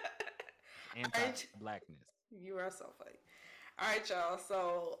 It's All right, anti-blackness. you are so funny. All right, y'all.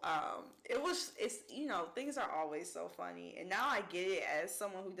 So it's things are always so funny, and now I get it as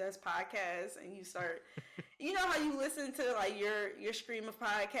someone who does podcasts, and you start. You know how you listen to like your stream of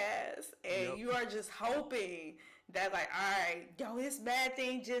podcasts, and Yep. you are just hoping that like, all right, yo, this bad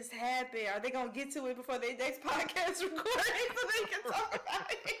thing just happened. Are they gonna get to it before their next podcast recording so they can talk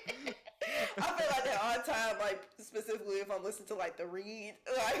about it? I feel like that all the time, like specifically if I'm listening to like the read,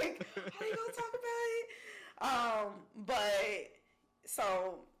 like how they gonna talk about it? But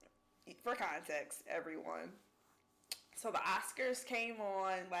so for context, everyone. So the Oscars came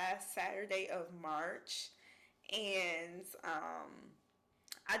on last Saturday of March, and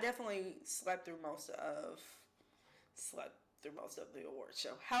I definitely slept through most of the award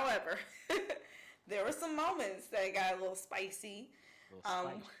show. However, there were some moments that got a little spicy. A little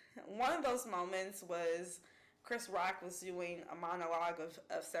Um, spice. One of those moments was Chris Rock was doing a monologue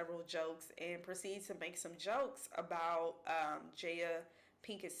of several jokes and proceeded to make some jokes about Jada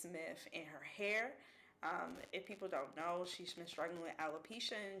Pinkett Smith and her hair. If people don't know, she's been struggling with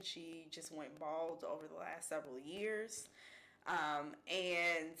alopecia and she just went bald over the last several years.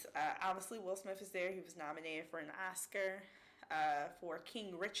 And obviously, Will Smith is there. He was nominated for an Oscar for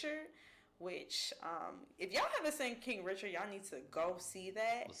King Richard, which, if y'all haven't seen King Richard, y'all need to go see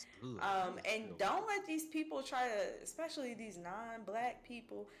that. It was good. It was And real don't good. let these people try to, especially these non-black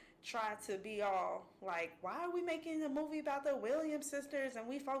people, try to be all like, why are we making a movie about the Williams sisters and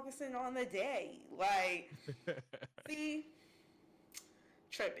we focusing on the day? Like, see,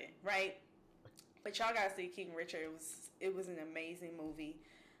 tripping, right? But y'all gotta see King Richard. It was an amazing movie.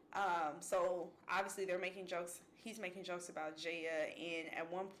 So obviously they're making jokes. He's making jokes about Jada, and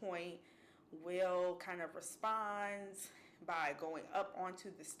at one point, Will kind of responds by going up onto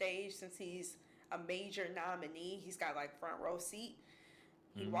the stage since he's a major nominee. He's got like front row seat.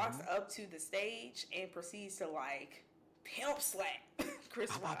 He walks Mm-hmm. up to the stage and proceeds to like pimp slap Chris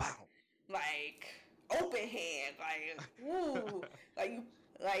Pow, pow, Rock, pow. like open hand, like woo, like you.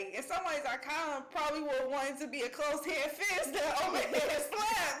 Like in some ways, I kind of probably would want it to be a closed hand fist than an open hand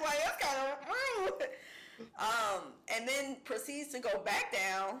slap. Like that's kind of rude. And then proceeds to go back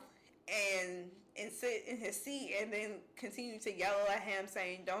down and sit in his seat, and then continue to yell at him,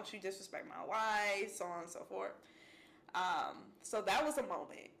 saying, "Don't you disrespect my wife," so on and so forth. So that was a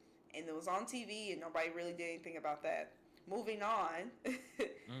moment, and it was on TV, and nobody really did anything about that. Moving on,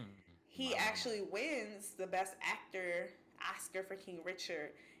 Mm. he actually wins the Best Actor Oscar for King Richard,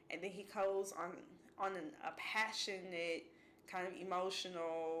 and then he goes a passionate, kind of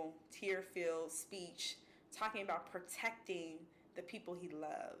emotional, tear-filled speech talking about protecting the people he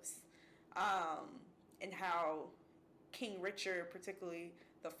loves, and how King Richard, particularly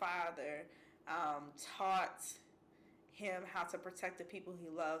the father, taught him how to protect the people he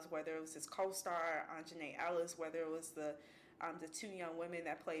loves, whether it was his co-star Anjanae Ellis, whether it was the the two young women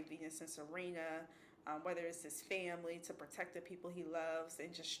that play Venus and Serena, whether it's his family to protect the people he loves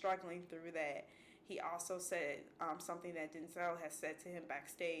and just struggling through that. He also said something that Denzel has said to him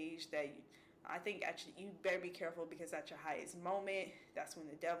backstage that I think actually you better be careful because at your highest moment, that's when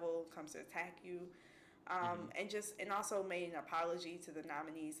the devil comes to attack you. Hmm. And also made an apology to the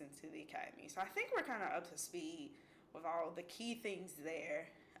nominees and to the Academy. So I think we're kind of up to speed with all the key things there.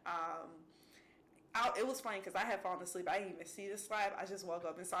 Um, it was funny because I had fallen asleep. I didn't even see the slap. I just woke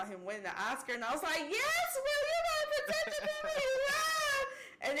up and saw him win the Oscar, and I was like, "Yes, Will, you got protected me!"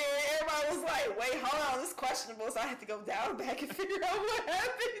 And then everybody was like, "Wait, hold on, this is questionable." So I had to go down back and figure out what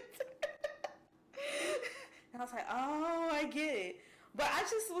happened. And I was like, "Oh, I get it." But I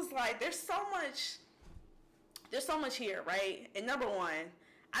just was like, there's so much here, right? And number one,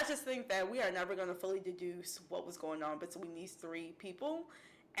 I just think that we are never going to fully deduce what was going on between these three people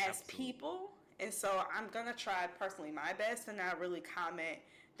as Absolutely. people. And so I'm going to try personally my best to not really comment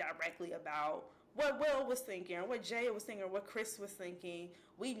directly about what Will was thinking or what Jay was thinking or what Chris was thinking.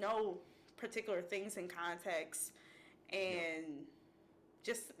 We know particular things in context Yep. and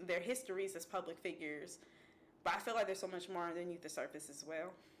just their histories as public figures. But I feel like there's so much more underneath the surface as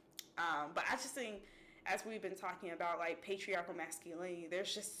well. But I just think, as we've been talking about, like patriarchal masculinity,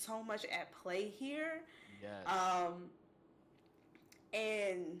 there's just so much at play here. Yes. Um,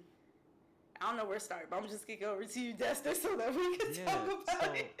 and I don't know where to start, but I'm just gonna go over to you, Destyn, so that we can talk Yeah. about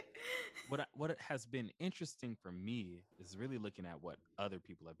So it. what has been interesting for me is really looking at what other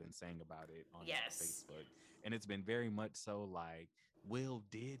people have been saying about it on Yes. Facebook, and it's been very much so like, Will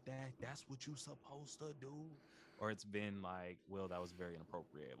did that. That's what you supposed to do, or it's been like, Will, that was very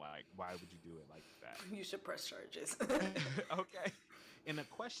inappropriate. Like, why would you do it like You should press charges. that? Okay. And a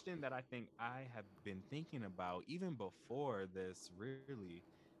question that I think I have been thinking about even before this really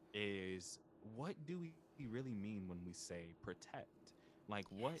is, what do we really mean when we say protect? Like,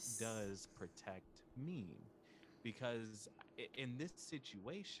 what Yes. does protect mean? Because in this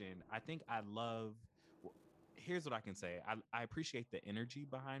situation, I think I love. w- Here's what I can say. I appreciate the energy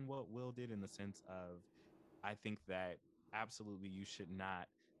behind what Will did in the sense of, I think that absolutely you should not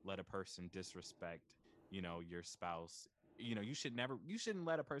let a person disrespect, your spouse. You shouldn't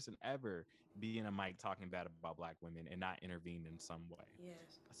let a person ever be in a mic talking bad about black women and not intervene in some way.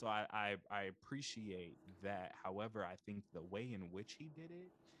 Yes. So I appreciate that. However, I think the way in which he did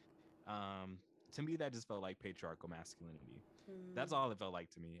it, um, to me, that just felt like patriarchal masculinity. That's Mm, all it felt like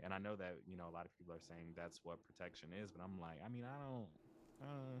to me. And I know that, a lot of people are saying that's what protection is, but I'm like, I mean, I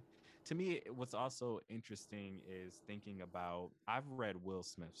don't. To me, what's also interesting is thinking about. I've read Will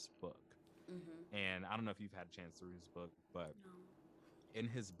Smith's book, mm-hmm. and I don't know if you've had a chance to read his book, but No. in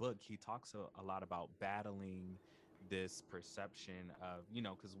his book, he talks a lot about battling this perception of,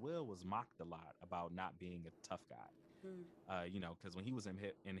 because Will was mocked a lot about not being a tough guy. Mm. Because when he was in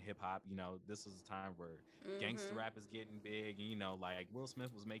hip hop, this was a time where gangster Mm-hmm. rap is getting big, and like Will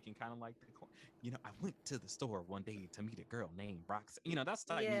Smith was making kind of like I went to the store one day to meet a girl named Brox. That's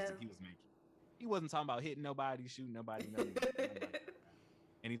the type of Yeah. music he was making. He wasn't talking about hitting nobody, shooting nobody, nothing like that.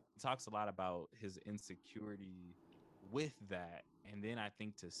 And he talks a lot about his insecurity with that, and then I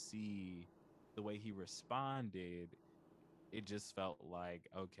think to see the way he responded, it just felt like,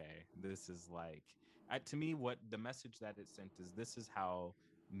 okay, this is like, to me, what the message that it sent is, this is how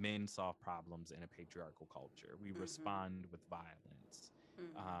men solve problems in a patriarchal culture. We Mm-hmm. respond with violence.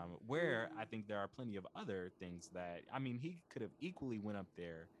 Mm-hmm. Where Mm-hmm. I think there are plenty of other things that, I mean, he could have equally went up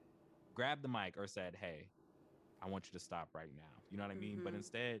there, grabbed the mic, or said, "Hey, I want you to stop right now." You know what I mean? But Mm-hmm.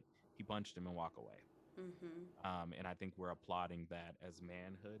 instead, he punched him and walked away. Mm-hmm. And I think we're applauding that as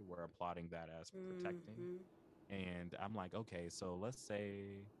manhood. We're applauding that as protecting. Mm-hmm. And I'm like, okay, so let's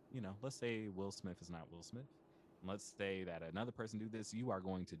say Will Smith is not Will Smith. And let's say that another person do this, you are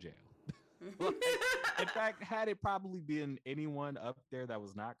going to jail. Like, in fact, had it probably been anyone up there that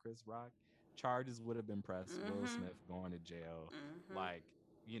was not Chris Rock, charges would have been pressed. Will Mm-hmm. Smith going to jail. Mm-hmm. Like,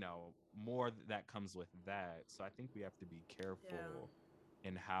 more that comes with that. So I think we have to be Yeah. careful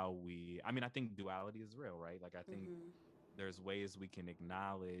in how I mean, I think duality is real, right? Like, I think Mm-hmm. there's ways we can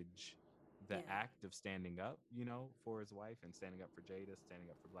acknowledge the Yeah. act of standing up, for his wife, and standing up for Jada, standing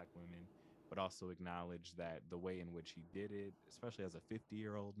up for black women, but also acknowledge that the way in which he did it, especially as a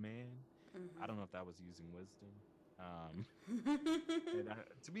 50-year-old man, I don't know if that was using wisdom. Um, Mm-hmm. and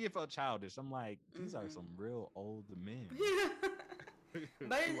to me, it felt childish. I'm like, these are some Mm-hmm. real old men Yeah.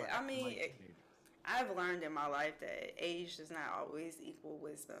 But who are I acting mean, like teenagers. I've learned in my life that age does not always equal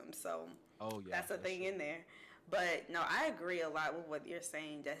wisdom. So Oh yeah, that's a that's thing true. in there. But no, I agree a lot with what you're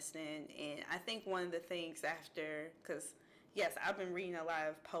saying, Destyn. And I think one of the things after, because yes, I've been reading a lot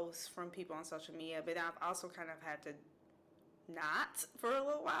of posts from people on social media, but I've also kind of had to not for a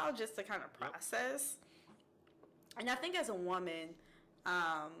little while just to kind of Yep. process. And I think as a woman,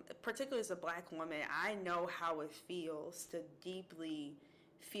 particularly as a black woman, I know how it feels to deeply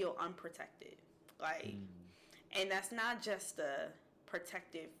feel unprotected. Like, Mm. and that's not just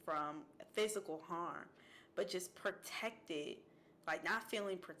protected from physical harm, but just protected, like not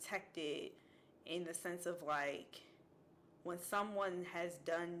feeling protected in the sense of like when someone has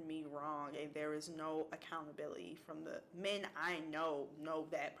done me wrong and there is no accountability from the men I know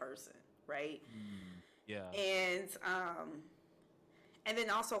that person, right? Mm. Yeah. And then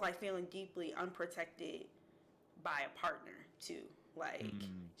also like feeling deeply unprotected by a partner too, like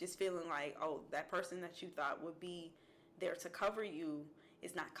Mm. just feeling like, oh, that person that you thought would be there to cover you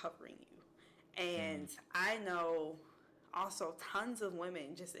is not covering you. Mm. And I know also tons of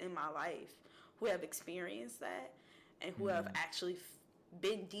women just in my life who have experienced that and who have Mm. actually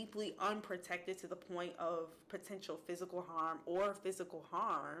been deeply unprotected to the point of potential physical harm or physical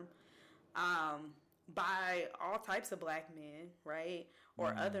harm, um, by all types of black men, right?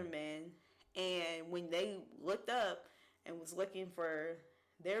 Or other Mm. men. And when they looked up and was looking for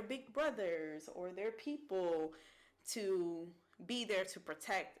their big brothers or their people to be there to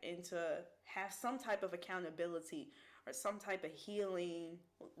protect and to have some type of accountability or some type of healing,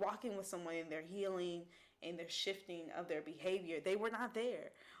 walking with someone in their healing and their shifting of their behavior, they were not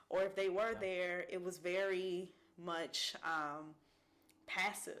there. Or if they were Yeah. there, it was very much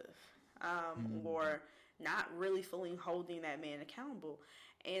passive, Mm. or not really fully holding that man accountable.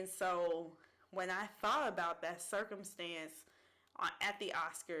 And so when I thought about that circumstance at the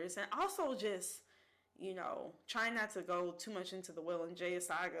Oscars, and also just, trying not to go too much into the Will and Jada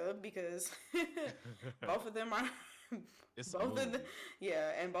saga because both of them are, It's a both of them, movie.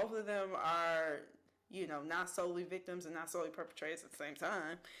 yeah, and both of them are, not solely victims and not solely perpetrators at the same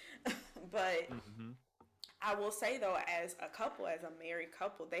time. But Mm-hmm. I will say though, as a couple, as a married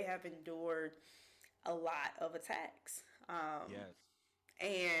couple, they have endured a lot of attacks, Yes.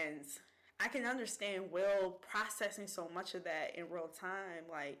 and I can understand Will processing so much of that in real time.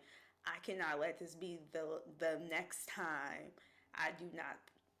 Like, I cannot let this be the next time I do not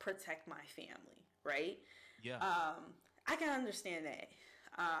protect my family, right? Yeah. I can understand that,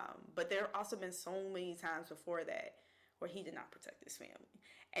 but there have also been so many times before that where he did not protect his family,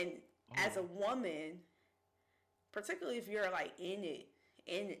 and Oh. as a woman, particularly if you're like in it,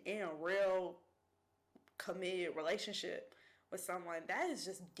 in a real committed relationship with someone, that is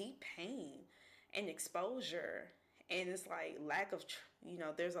just deep pain and exposure, and it's like lack of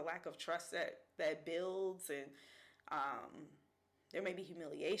there's a lack of trust that builds, and um there may be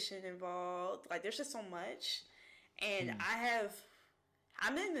humiliation involved. Like, there's just so much. And Mm.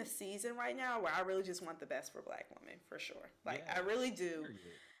 I'm in this season right now where I really just want the best for black women, for sure. Like, I Yeah. really do. Period.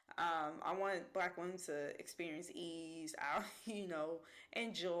 I want black women to experience ease, out,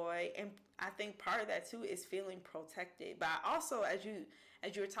 enjoy, and I think part of that too is feeling protected. But also, as you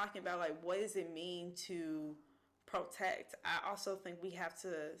were talking about, like, what does it mean to protect? I also think we have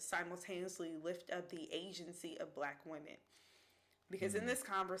to simultaneously lift up the agency of black women, because in Mm. this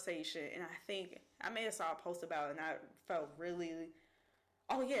conversation, and I think I may have saw a post about it, and I felt really.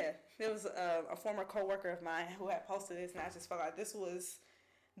 Oh yeah, there was a former coworker of mine who had posted this, and I just felt like this was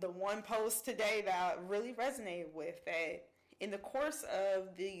the one post today that really resonated with, that in the course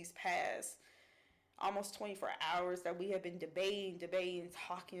of these past almost 24 hours that we have been debating,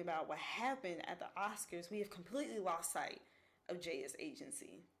 talking about what happened at the Oscars, we have completely lost sight of Jada's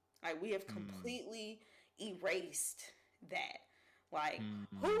agency. Like, we have Mm. completely erased that. Like,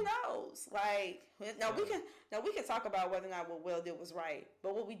 who Mm. knows? Like, now we Yeah. can now we can talk about whether or not what Will did was right,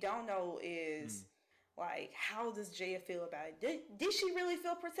 but what we don't know is, Mm. like, how does Jada feel about it? Did she really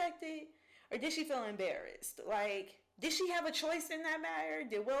feel protected, or did she feel embarrassed? Like, did she have a choice in that matter?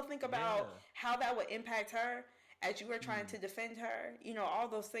 Did Will think about Yeah. how that would impact her as you were trying Mm. to defend her? All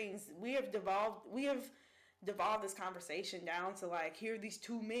those things. We have devolved this conversation down to, like, here are these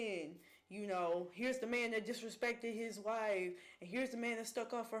two men. Here's the man that disrespected his wife, and here's the man that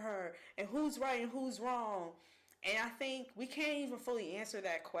stuck up for her, and who's right and who's wrong. And I think we can't even fully answer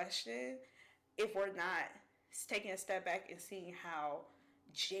that question if we're not taking a step back and seeing how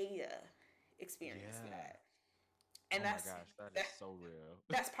Jada experienced Yeah. that. And Oh my that's gosh, that is that, so real.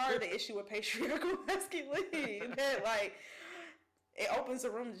 that's part of the issue with patriarchal masculinity. That, like, it opens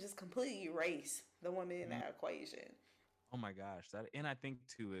the room to just completely erase the woman in Mm. that equation. Oh my gosh, that, and I think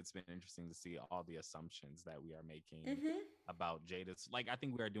too, it's been interesting to see all the assumptions that we are making Mm-hmm. about Jada's. Like, I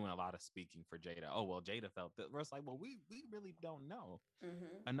think we are doing a lot of speaking for Jada. Oh well, Jada felt that. We're just like, well, we really don't know.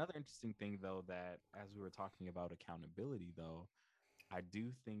 Mm-hmm. Another interesting thing though, that as we were talking about accountability though, I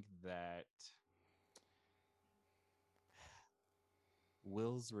do think that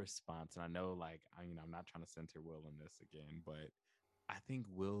Will's response, and I know, like, I'm not trying to center Will in this again, but I think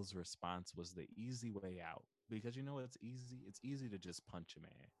Will's response was the easy way out because it's easy. It's easy to just punch a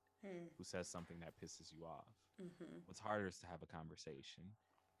man Hmm. who says something that pisses you off. Mhm. What's harder is to have a conversation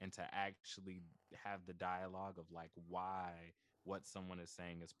and to actually have the dialogue of like why what someone is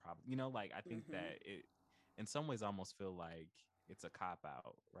saying is probably, like I think Mhm. that it in some ways I almost feel like it's a cop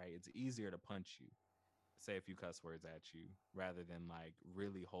out, right? It's easier to punch you, say a few cuss words at you rather than like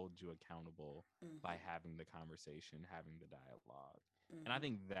really hold you accountable by Mhm. having the conversation, having the dialogue. And I Mhm.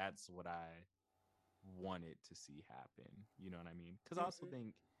 think that's what I wanted to see happen. You know what I mean? Because I also Mhm.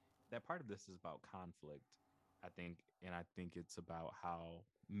 think that part of this is about conflict. I think it's about how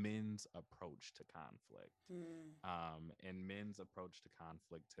men's approach to conflict. Mhm. And men's approach to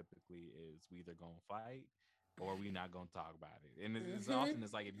conflict typically is we either gonna fight or we not gonna talk about it. And it's Mhm. often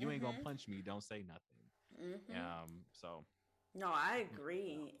it's like if you ain't gonna Mhm. punch me, don't say nothing. Mhm. So No, I I think that's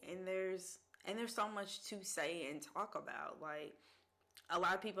agree. powerful. And there's so much to say and talk about. Like a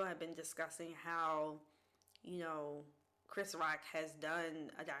lot of people have been discussing how, you know, Chris Rock has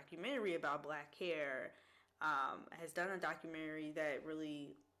done a documentary about black hair, has done a documentary that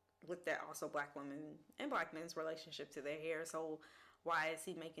really looked at also black women and black men's relationship to their hair. So why is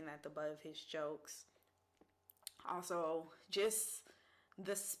he making that the butt of his jokes? Also, just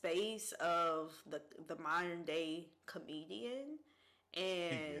the space of the modern day comedian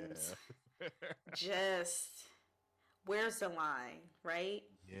and Yeah. just where's the line, right?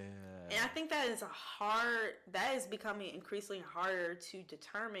 And I Yeah. think that is becoming increasingly harder to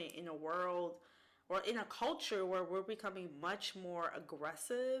determine in a world or in a culture where we're becoming much more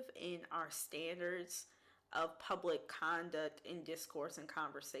aggressive in our standards of public conduct and discourse and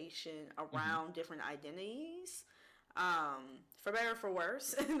conversation Hmm. around different identities. For better or for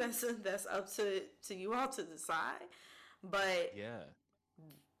worse, that's up to you all to decide. But Yeah.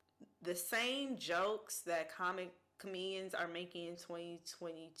 the same jokes that comedians are making in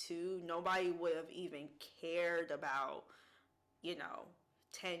 2022, nobody would have even cared about, you know,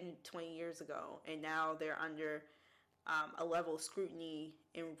 10, 20 years ago. And now they're under a level of scrutiny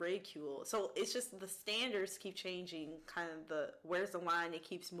and ridicule. So it's just the standards keep changing, kind of where's the line, it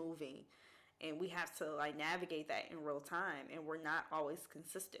keeps moving. And we have to like navigate that in real time. And we're not always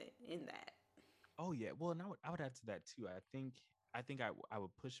consistent in that. Oh yeah. Well, and I would add to that too. I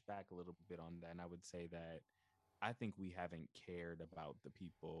would push back a little bit on that, and I would say that I think we haven't cared about the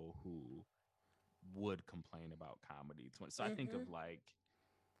people who would complain about comedy. So I think of Mm-hmm. like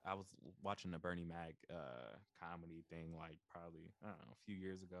I was watching the Bernie Mac comedy thing like probably I don't know a few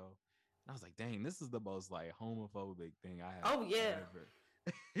years ago. And I was like, dang, this is the most like homophobic thing I have Oh, yeah. ever,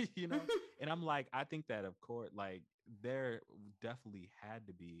 you know. And I'm like, I think that of course, like there definitely had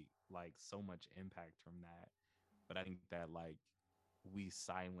to be like so much impact from that, but I think that like we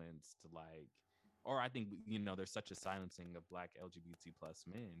silenced like, or I think there's such a silencing of Black LGBT plus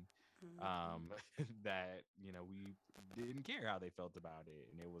men Mm-hmm. um that we didn't care how they felt about it,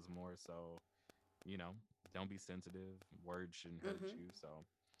 and it was more so you know don't be sensitive, words shouldn't hurt Mm-hmm. you. So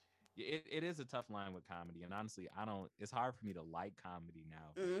it is a tough line with comedy, and honestly I don't it's hard for me to like comedy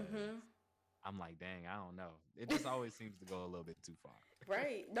now because Mm-hmm. I'm like, dang, I don't know, it just always seems to go a little bit too far.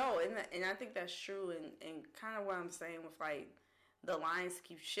 Right. No, and I think that's true. And kind of what I'm saying with like the lines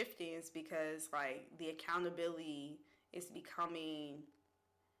keep shifting is because like the accountability is becoming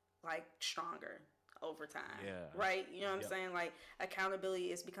like stronger over time. Yeah. Right. You know what I'm Yep. saying? Like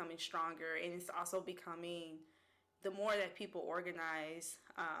accountability is becoming stronger, and it's also becoming the more that people organize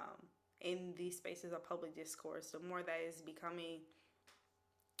in these spaces of public discourse, the more that is becoming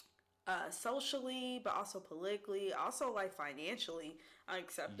socially, but also politically, also like financially Yeah.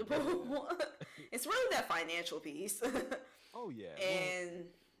 unacceptable. It's really that financial piece. Oh yeah. Well, And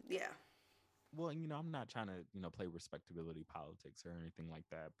yeah. well, I'm not trying to, play respectability politics or anything like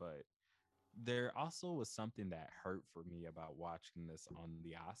that, but there also was something that hurt for me about watching this on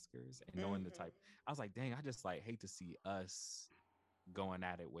the Oscars and knowing the type. Mm-hmm. I was like, dang, I just like hate to see us going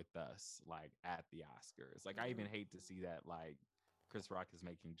at it with us like at the Oscars. Like I even Mm-hmm. hate to see that like Chris Rock is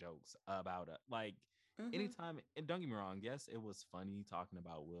making jokes about it. Like Mm-hmm. anytime, and don't get me wrong, yes, it was funny talking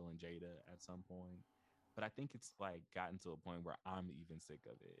about Will and Jada at some point, but I think it's like gotten to a point where I'm even sick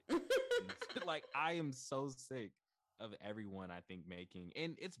of it. And it's like I am so sick of everyone I think making,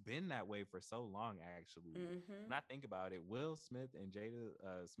 and it's been that way for so long actually. Mm-hmm. When I think about it, Will Smith and Jada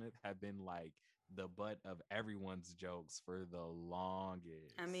Smith have been like the butt of everyone's jokes for the I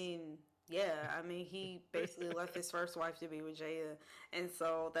longest. mean, yeah. I mean, he basically left his first wife to be with Jada, and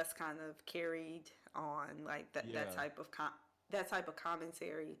so that's kind of carried on like that Yeah. that type of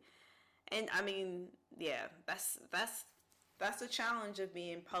commentary. And I mean, yeah, that's that's the challenge of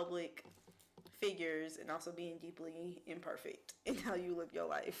being public figures and also being deeply imperfect in how you live your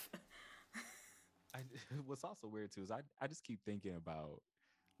life. I what's also weird too is I just keep thinking about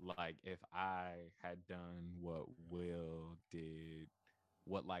like if I had done what Will did,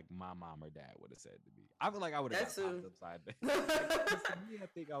 what like my mom or dad would have said to me. I feel like I would have got That's popped who. upside down. Like, because to me, I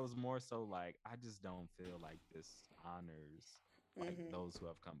think I was more so like I just don't feel like this honors like Mhm. those who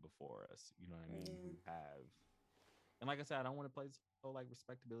have come before us. You know what I mean? Yeah. Who have, and like I said, I don't want to play this whole like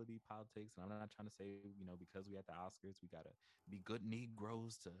respectability politics, and I'm not trying to say because we at the Oscars we gotta be good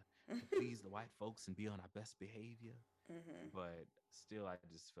Negroes to please the white folks and be on our best behavior. Mhm. But still, I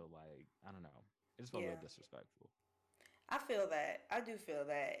just feel like I don't know. It just felt a little Yeah. disrespectful. I feel that. I do feel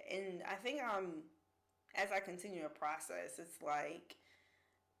that. And I think as I continue to process, it's like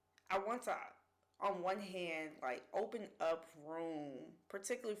I want to, on one hand, like open up room,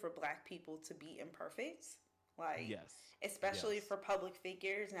 particularly for Black people to be imperfect, like Yes. especially Yes. for public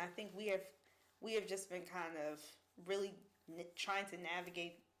figures. And I think we have just been kind of really trying to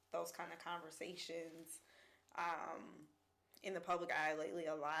navigate those kind of conversations um, in the public eye lately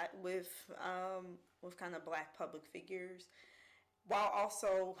a lot with kind of Black public figures, while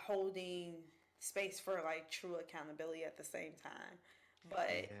also holding space for like true accountability at the same time.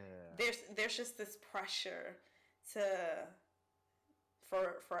 But Yeah. there's just this pressure to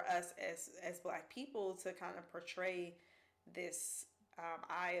for us as Black people to kind of portray this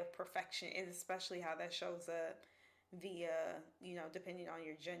eye of perfection, and especially how that shows up via depending on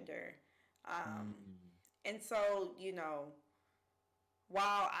your gender. Um, Mm. and so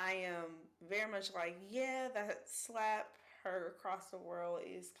while I am very much like, yeah, that slap her across the world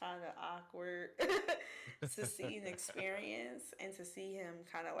is kind of awkward to see and experience, and to see him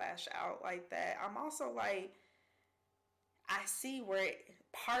kind of lash out like that. I'm also like, I see where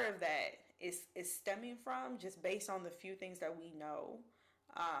part of that is stemming from, just based on the few things that we know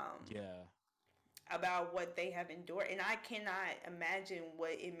um, Yeah. about what they have endured, and I cannot imagine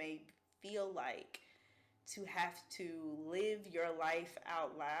what it may feel like to have to live your life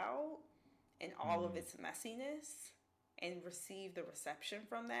out loud and all of Mm. its messiness, and receive the reception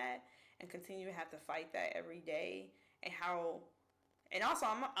from that, and continue to have to fight that every day. And how, and also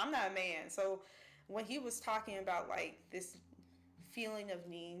I'm not a man, so when he was talking about like this feeling of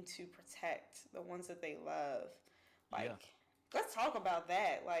needing to protect the ones that they love, Yeah. like, let's talk about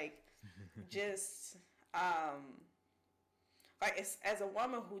that. Like, just um like, as a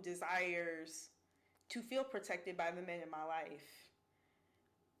woman who desires to feel protected by the men in my life,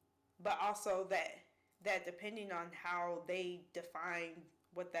 but also that depending on how they define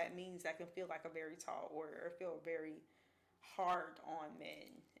what that means, that can feel like a very tall order, or feel very hard on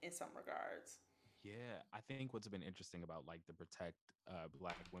men in some regards. Yeah, I think what's been interesting about like the protect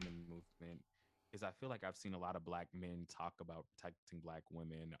black women movement is I feel like I've seen a lot of black men talk about protecting black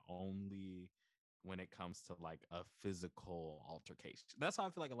women only when it comes to like a physical altercation. That's how I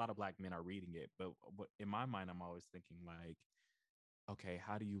feel like a lot of black men are reading it. But in my mind, I'm always thinking like, okay,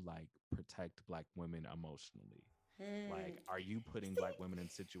 how do you like protect black women emotionally? Mm. Like, are you putting black women in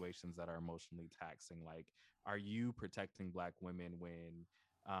situations that are emotionally taxing? Like, are you protecting black women when,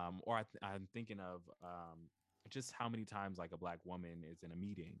 or I'm thinking of just how many times like a black woman is in a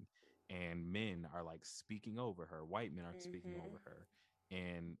meeting and men are like speaking over her, white men are speaking Mhm. over her,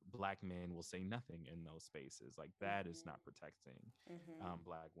 and black men will say nothing in those spaces. Like, that is not protecting Mhm.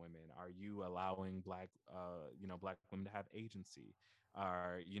 black women. Are you allowing black women to have agency?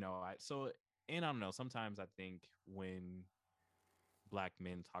 Are so and I don't know. Sometimes I think when black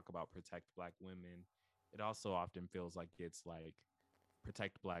men talk about protect black women, it also often feels like it's like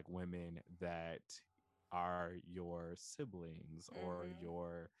protect black women that are your siblings or Mhm.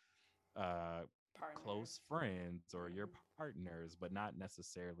 your uh Partner. close friends or your Mhm. partners, but not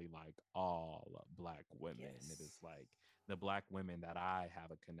necessarily like all black women. It is Yes. like the black women that I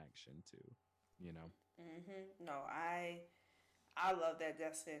have a connection to, you know. No, I love that,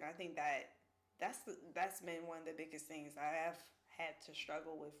 Destyn. I think that's been one of the biggest things I have had to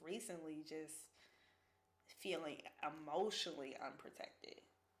struggle with recently, just feeling emotionally unprotected.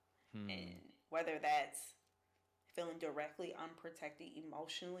 Hmm. And whether that's feeling directly unprotected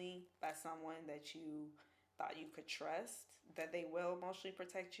emotionally by someone that you thought you could trust, that they will emotionally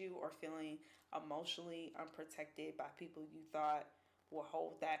protect you, or feeling emotionally unprotected by people you thought will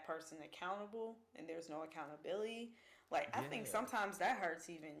hold that person accountable, and there's no accountability. Like, I think Yeah. sometimes that hurts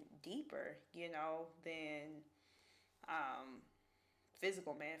even deeper, than um,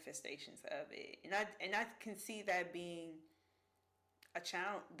 physical manifestations of it. And I can see that being a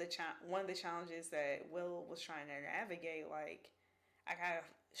challenge. One of the challenges that Will was trying to navigate. Like, I gotta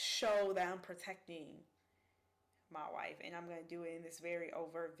show that I'm protecting my wife, and I'm going to do it in this very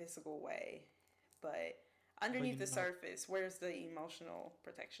overt, visible way. But underneath But the surface, where's the emotional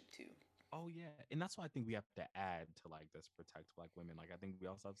protection too? oh yeah, and that's why I think we have to add to like this protect black women. Like I think we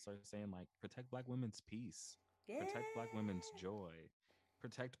also have to start saying like protect black women's peace, Yeah. protect black women's joy,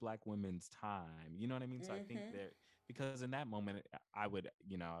 protect black women's time. You know what I mean? So I think Mhm. that because in that moment I would,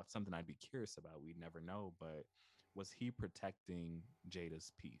 something I'd be curious about. We'd never know, but was he protecting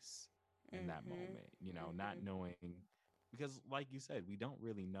Jada's peace in that Mhm. moment? Not Mhm. knowing because like you said, we don't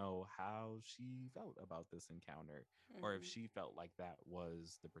really know how she felt about this encounter or if Mhm. she felt like that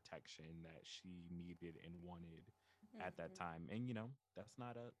was the protection that she needed and wanted at that Mhm. time. And that's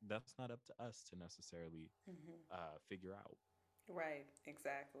not up to us to necessarily Mhm. figure out. Right.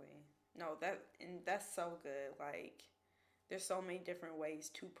 Exactly. No, that's so good. Like, there's so many different ways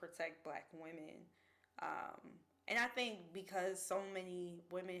to protect Black women, um, and I think because so many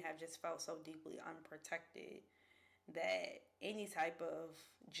women have just felt so deeply unprotected, that any type of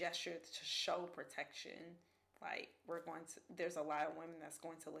gesture to show protection, like there's a lot of women that's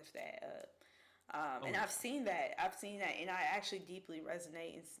going to lift that up. Oh And yeah. I've seen that, and I actually deeply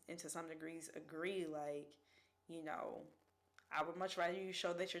resonate and to some degrees agree. Like, you know, I would much rather you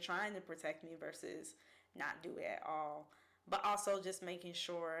show that you're trying to protect me versus not do it at all. But also just making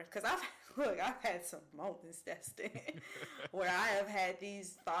sure, because I've had some moments, Destyn, where I have had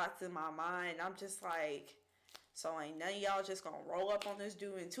these thoughts in my mind. I'm just like, so ain't none of y'all just gonna roll up on this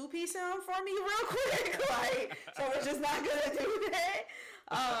dude and two-piece him for me real quick? Like, so we're just not gonna do that.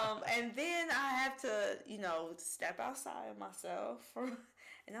 And then I have to, step outside of myself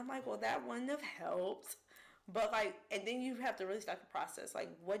and I'm like, well, that wouldn't have helped. But like, and then you have to really start the process. Like,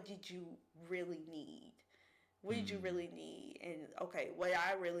 what did you really need? What did you Hmm. really need? And okay, what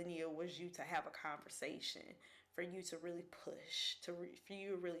I really needed was you to have a conversation, for you to really push, for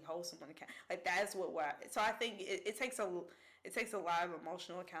you to really hold someone accountable. Like that's what. So I think it takes a lot of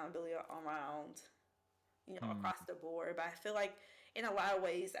emotional accountability around, Hmm. across the board. But I feel like in a lot of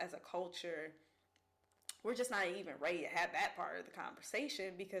ways, as a culture, we're just not even ready to have that part of the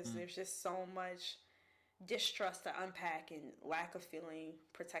conversation because Hmm. there's just so much distrust to unpack and lack of feeling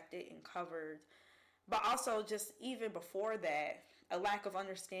protected and covered. But also, just even before that, a lack of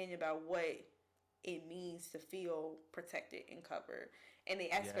understanding about what it means to feel protected and covered, and the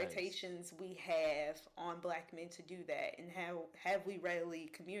Yes. expectations we have on Black men to do that, and how have we readily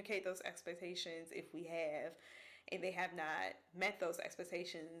communicate those expectations if we have, and they have not met those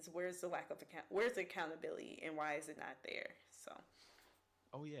expectations. Where's the accountability, and why is it not there? So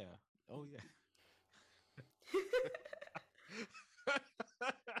Oh yeah. Oh yeah.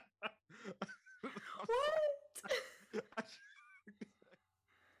 I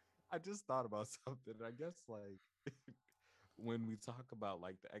I just thought about something. I guess like when we talk about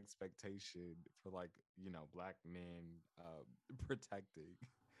like the expectation for like black men protecting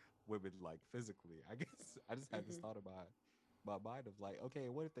women like physically, I guess I just had this mm-hmm. thought about my mind of like, okay,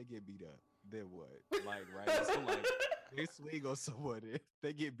 what if they get beat up? Then what? Like, right? So like they swing on someone, if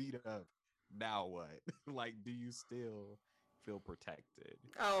they get beat up, now what? Like, do you still feel protected?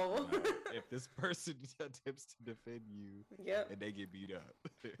 Oh. If this person attempts to defend you Yep. and they get beat up.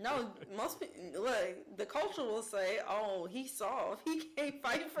 No, most people look. The culture will say, "Oh, he's soft. He can't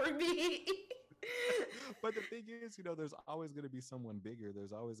fight for me." But the thing is, there's always going to be someone bigger.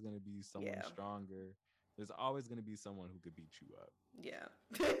 There's always going to be someone Yeah, stronger. There's always going to be someone who could beat you up. yeah.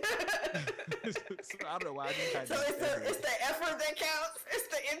 So I don't know why I just had So this it's image. the effort that counts. It's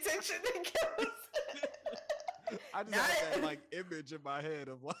the intention that counts. I just Not had that like image in my head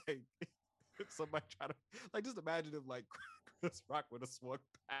of like somebody trying to like just imagine if like Chris Rock would have swung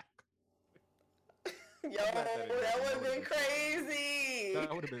back. yo. I'm glad that didn't That happen. would That have would have been been so ghetto. crazy.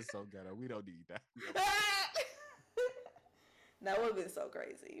 That would have been so ghetto. We don't need that. We don't need that. That would have been so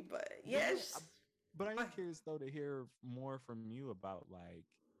crazy. But But yeah, yes, but I am curious though to hear more from you about like,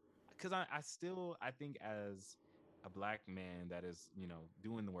 because I think as a black man that is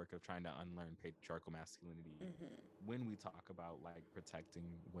doing the work of trying to unlearn patriarchal masculinity, mm-hmm. when we talk about like protecting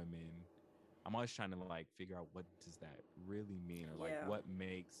women, I'm always trying to like figure out what does that really mean, or like Yeah. what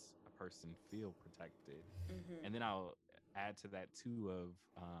makes a person feel protected, Mm-hmm. and then I'll add to that too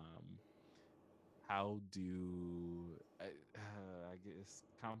of how do I guess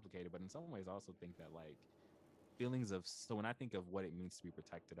complicated, but in some ways I also think that like feelings of, so when I think of what it means to be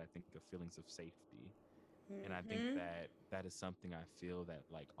protected, I think of feelings of safety, and I think Mm-hmm. that that is something I feel that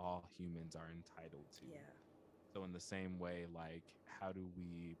like all humans are entitled to. Yeah. So in the same way, like how do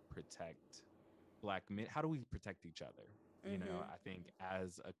we protect black men, how do we protect each other? Mm-hmm. I think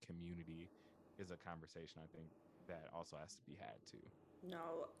as a community is a conversation I think that also has to be had too.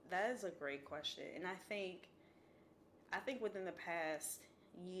 No, that is a great question, and I think I think within the past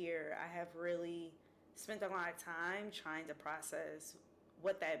year, I have really spent a lot of time trying to process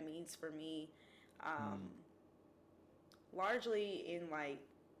what that means for me. Um, Mm, Largely in like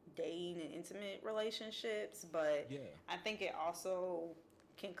dating and intimate relationships, but yeah. I think it also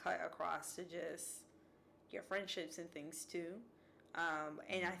can cut across to just your friendships and things too.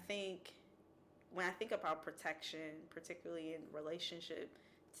 And I Mm, think when I think about protection, particularly in relationship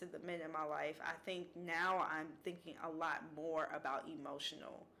to the men in my life, I think now I'm thinking a lot more about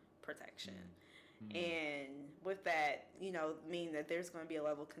emotional protection. mm, mm, And with that, mean that there's going to be a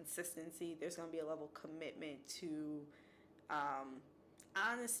level of consistency, there's going to be a level of commitment to um,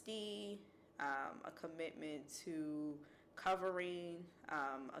 honesty, a commitment to covering,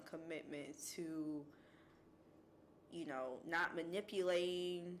 a commitment to, not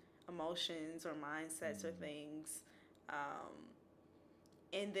manipulating emotions or mindsets or mm. things. Um,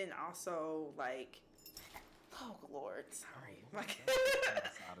 and then also, like, oh, Lord, Oh sorry. Lord, that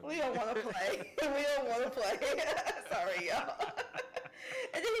mess out of We me. don't want to play. We don't want to play. Sorry, y'all.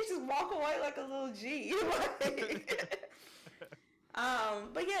 And then he just walk away like a little G. Like,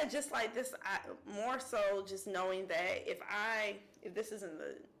 but yeah, just like this, more so just knowing that if this is in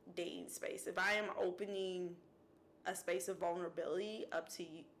the dating space, if I am opening a space of vulnerability up to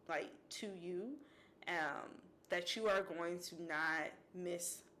you, like to you, um, that you are going to not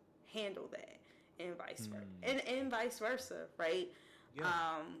mishandle that, and vice versa, Mm, and vice versa, right? yeah.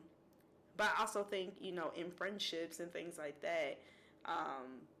 Um, but I also think in friendships and things like that,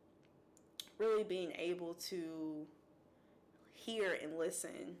 um, really being able to hear and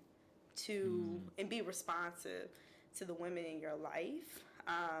listen to Mm, and be responsive to the women in your life,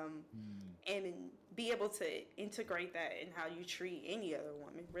 mm, and be able to integrate that in how you treat any other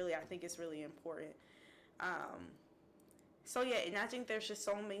woman. Really, I think it's really important. Um, so yeah, and I think there's just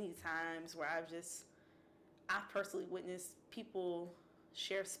so many times where I've personally witnessed people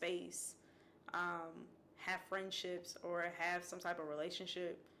share space, have friendships, or have some type of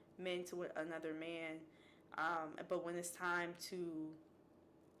relationship, men to another man. But when it's time to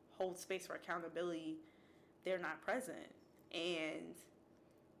hold space for accountability, they're not present. And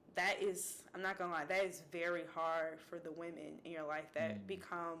that is, I'm not gonna lie, that is very hard for the women in your life that mm,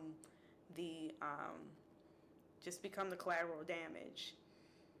 the, just become the collateral damage.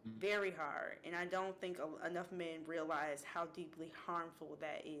 mm. Very hard. And I don't think enough men realize how deeply harmful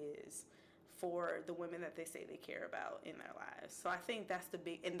that is for the women that they say they care about in their lives. So I think that's the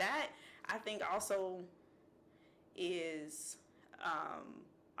big, and that I think also is,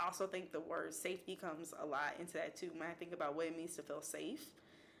 I also think the word safety comes a lot into that too. When I think about what it means to feel safe,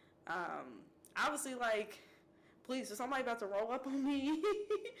 obviously, like, please, is somebody about to roll up on me?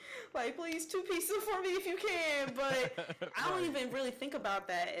 Like, please, two pieces for me if you can. But I don't Right. even really think about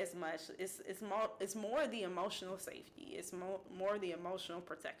that as much. It's more the emotional safety. It's more the emotional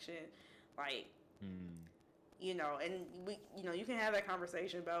protection. Like, Mm, and you can have that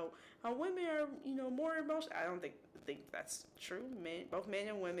conversation about how women are, more emotional. I don't think that's true. Both men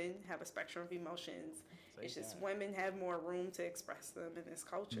and women have a spectrum of emotions. say It's just that. women have more room to express them in this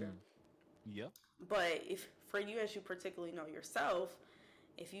culture. Mm, yep. But if for you, as you particularly know yourself,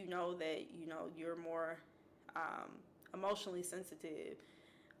 if you know that you're more um, emotionally sensitive,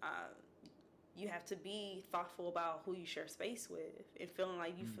 uh, you have to be thoughtful about who you share space with and feeling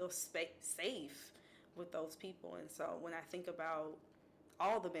like you Mm, feel safe with those people. And so when I think about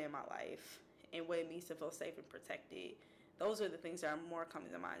all the men in my life and what it means to feel safe and protected, those are the things that are more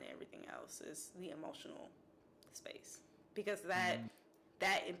coming to mind than everything else is the emotional space, because that mm.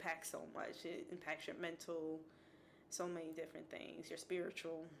 that impacts so much. It impacts your mental, so many different things, your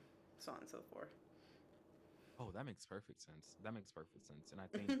spiritual, so on and so forth. Oh, that makes perfect sense. That makes perfect sense. And I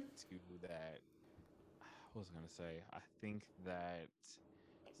think too that what was I gonna say? I think that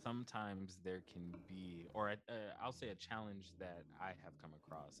sometimes there can be, or I'll say a challenge that I have come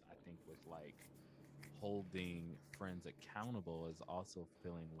across. I think with like holding friends accountable is also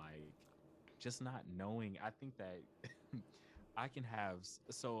feeling like just not knowing. I think that I can have.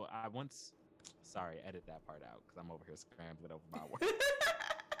 So I once, sorry, edit that part out because I'm over here scrambling over my words.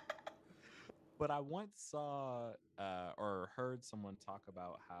 But I once saw or heard someone talk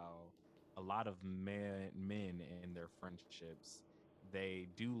about how a lot of men in their friendships they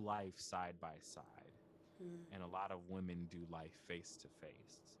do life side by side, and a lot of women do life face to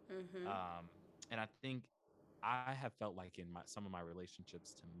face. Mm-hmm. Um, and I think I have felt like in some of my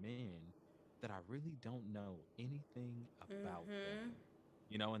relationships to men that I really don't know anything about Mm-hmm. them,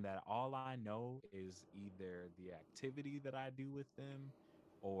 and that all I know is either the activity that I do with them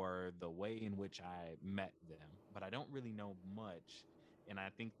or the way in which I met them, but I don't really know much. And I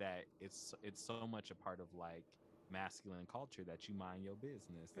think that it's so much a part of like masculine culture that you mind your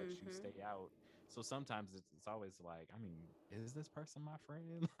business, that you Mhm. stay out. So sometimes it's always like, I mean, is this person my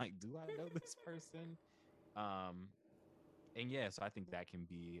friend? Like, do I know this person? Um, and yeah, so I think that can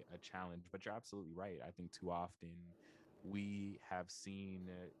be a challenge. But you're absolutely right. I think too often we have seen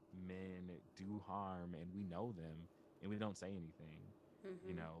men do harm and we know them and we don't say anything.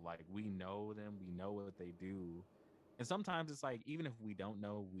 You Mhm. know, like we know them, we know what they do. And sometimes it's like, even if we don't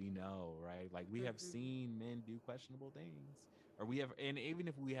know, we know, right? Like we have Mhm. seen men do questionable things, or we have, and even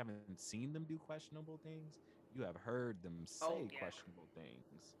if we haven't seen them do questionable things, you have heard them say Oh yeah. questionable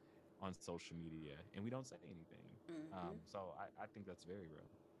things on social media, and we don't say anything. Mhm. So I think that's very real.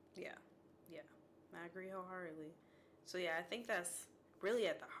 Yeah. Yeah. I agree wholeheartedly. So yeah, I think that's really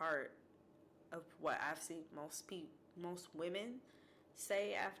at the heart of what I've seen most women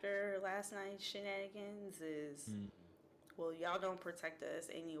say after last night's shenanigans is, Hmm. well, y'all don't protect us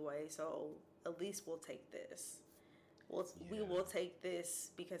anyway, so at least we'll take this. We Yeah. will take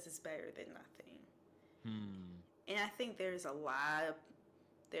this because it's better than nothing. Hmm. And I think there's a lot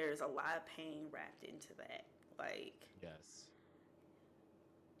of pain wrapped into that. Like, Yes.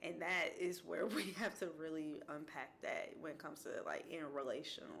 and that is where we have to really unpack that when it comes to like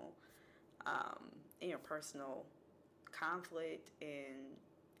interrelational, um, interpersonal conflict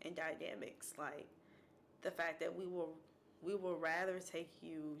and dynamics. Like the fact that we will rather take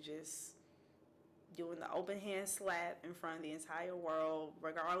you just doing the open hand slap in front of the entire world,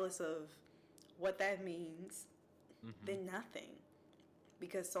 regardless of what that means, Hmm. than nothing.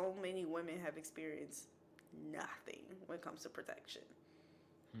 Because so many women have experienced nothing when it comes to protection.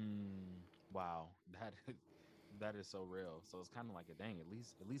 Hmm. Wow. That is so real. So it's kind of like a dang. At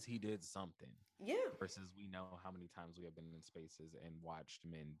least he did something. Yeah, Versus we know how many times we have been in spaces and watched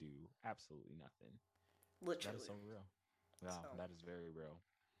men do absolutely nothing. That is literally. so real. Wow, So that is very real.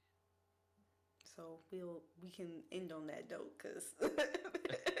 we can end on that note because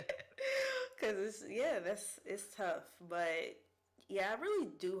because it's yeah it's tough, but yeah, I really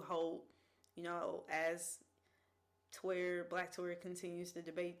do hope, as Black Twitter continues to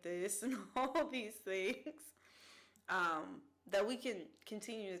debate this and all these things, that we can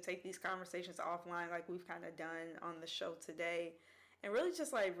continue to take these conversations offline like we've kind of done on the show today, and really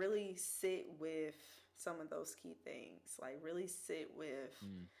just like really sit with some of those key things, like really sit with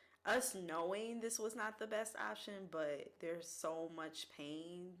Mm, us knowing this was not the best option, but there's so much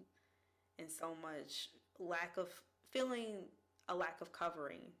pain and so much lack of feeling, a lack of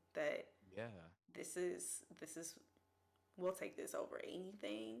covering, that yeah. this is we'll take this over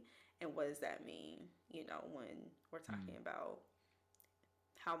anything. And what does that mean, when we're talking Mm, about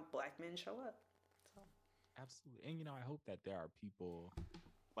how Black men show up? So absolutely. And I hope that there are people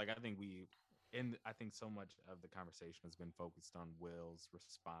like I think we and I think so much of the conversation has been focused on Will's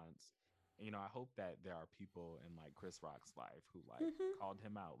response. And, I hope that there are people in like Chris Rock's life who like mm-hmm. called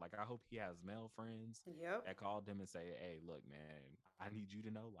him out. Like I hope he has male friends Yep. that called him and say, "Hey, look, man, I need you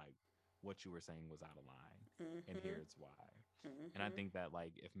to know like what you were saying was out of line, and Mm-hmm. here's why." And I Mm-hmm. think that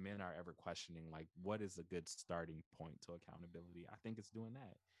like if men are ever questioning like what is a good starting point to accountability, I think it's doing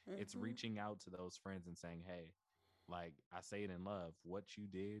that. It's Mm-hmm. reaching out to those friends and saying, "Hey, like I say it in love, what you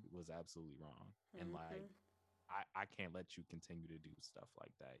did was absolutely wrong." And like Mm-hmm. I can't let you continue to do stuff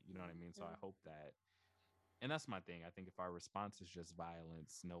like that. You know what I mean? So Mm-hmm. I hope that, and that's my thing. I think if our response is just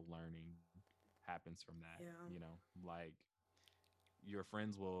violence, no learning happens from that. Yeah. Like your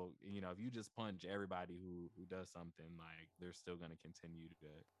friends will, if you just punch everybody who does something, like they're still going to continue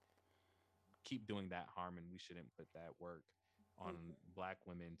to keep doing that harm, and we shouldn't put that work on Mm-hmm. Black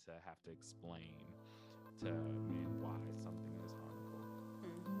women to have to explain to men why something is harmful.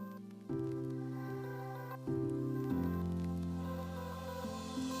 Mm-hmm.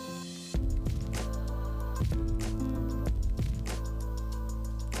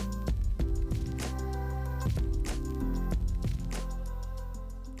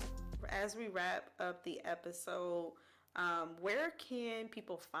 As we wrap up the episode, where can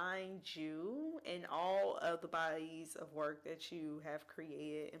people find you and all of the bodies of work that you have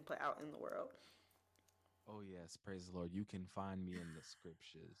created and put out in the world? Oh yes, praise the Lord. You can find me in the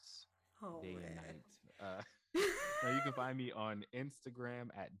scriptures Oh day and man. night. Uh no, you can find me on Instagram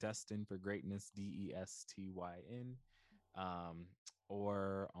at Destyn for Greatness, Destyn. Um,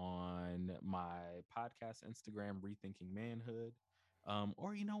 or on my podcast Instagram, Rethinking Manhood.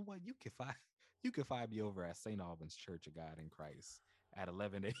 Or you know what? You can find me over at St. Albans Church of God in Christ at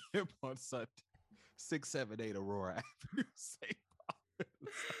 11 a.m. on Sunday, 678 Aurora Avenue, St.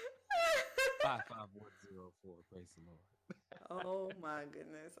 Albans. 55104. Praise the Lord. Oh my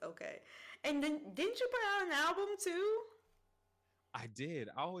goodness. Okay. And then didn't you put out an album too? I did.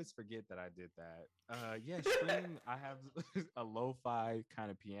 I always forget that I did that. Yeah, stream. I have a lo-fi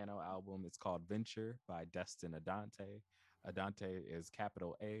kind of piano album. It's called Venture by Destyn Adante. Adante is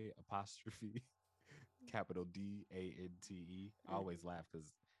capital A apostrophe capital Dante. I always laugh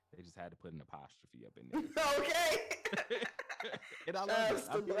because they just had to put an apostrophe up in there. Okay. And I love it. Shouts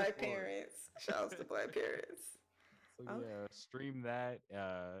to I'm here Black for it. parents. Shouts to Black parents. So Okay. yeah, stream that.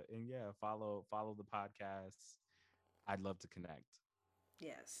 And yeah, follow the podcast. I'd love to connect.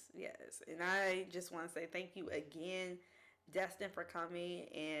 Yes, yes. And I just want to say thank you again, Destin, for coming.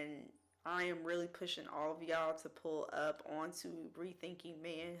 And I am really pushing all of y'all to pull up onto Rethinking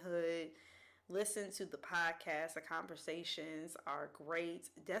Manhood. Listen to the podcast. The conversations are great.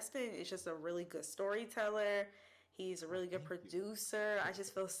 Destin is just a really good storyteller. He's a really good Thank you. producer. I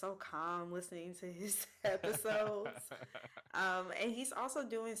just feel so calm listening to his episodes. And he's also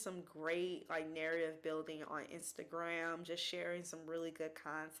doing some great like narrative building on Instagram, just sharing some really good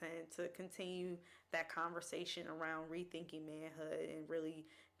content to continue that conversation around rethinking manhood and really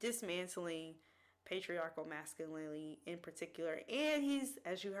dismantling patriarchal masculinity in particular. And he's,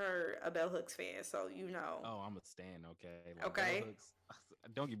 as you heard, a Bell Hooks fan, so you know. Oh, I'm a stan. Okay, like bell Okay. hooks.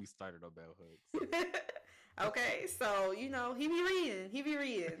 Don't get me started on bell hooks. Okay, so you know he be reading. He be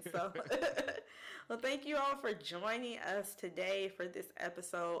reading. So, well, thank you all for joining us today for this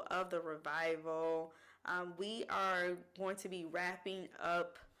episode of the Revival. We are going to be wrapping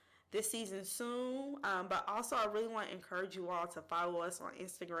up this season soon, but also I really want to encourage you all to follow us on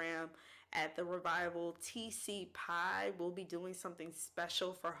Instagram at the Revival TC Pie. We'll be doing something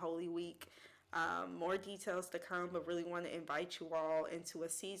special for Holy Week. More details to come, but really want to invite you all into a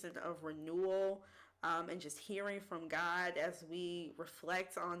season of renewal. And just hearing from God as we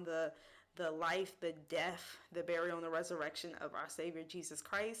reflect on the life, the death, the burial, and the resurrection of our Savior Jesus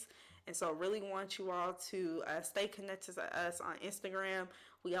Christ. And so I really want you all to stay connected to us on Instagram.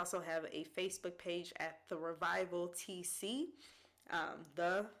 We also have a Facebook page at The Revival TC,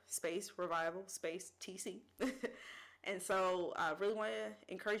 the space Revival space TC. And so I really want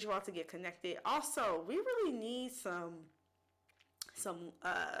to encourage you all to get connected. Also, we really need some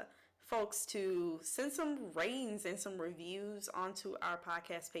folks to send some ratings and some reviews onto our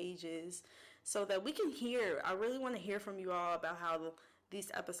podcast pages so that we can hear. I really want to hear from you all about how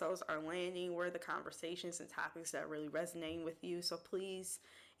these episodes are landing, where the conversations and topics that are really resonating with you. So please,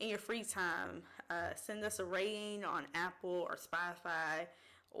 in your free time, send us a rating on Apple or Spotify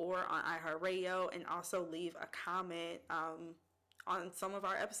or on iHeartRadio, and also leave a comment on some of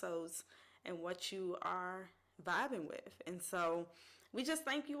our episodes and what you are vibing with. And so we just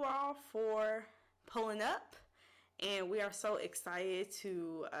thank you all for pulling up, and we are so excited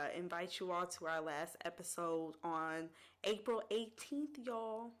to invite you all to our last episode on April 18th,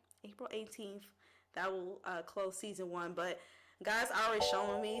 y'all. April 18th. That will close season 1, but God's already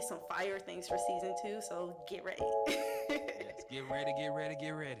showing me some fire things for season 2, so get ready. Yes, get ready, get ready, get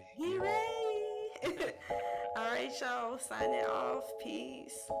ready. Get ready. All right, y'all. Signing off.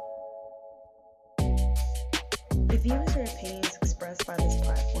 Peace. The views or opinions expressed by this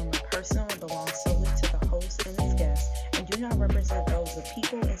platform are personal and belong solely to the host and its guests, and do not represent those of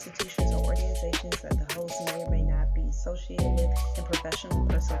people, institutions, or organizations that the host may or may not be associated with in professional and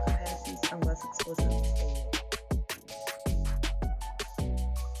personal capacities unless explicitly stated.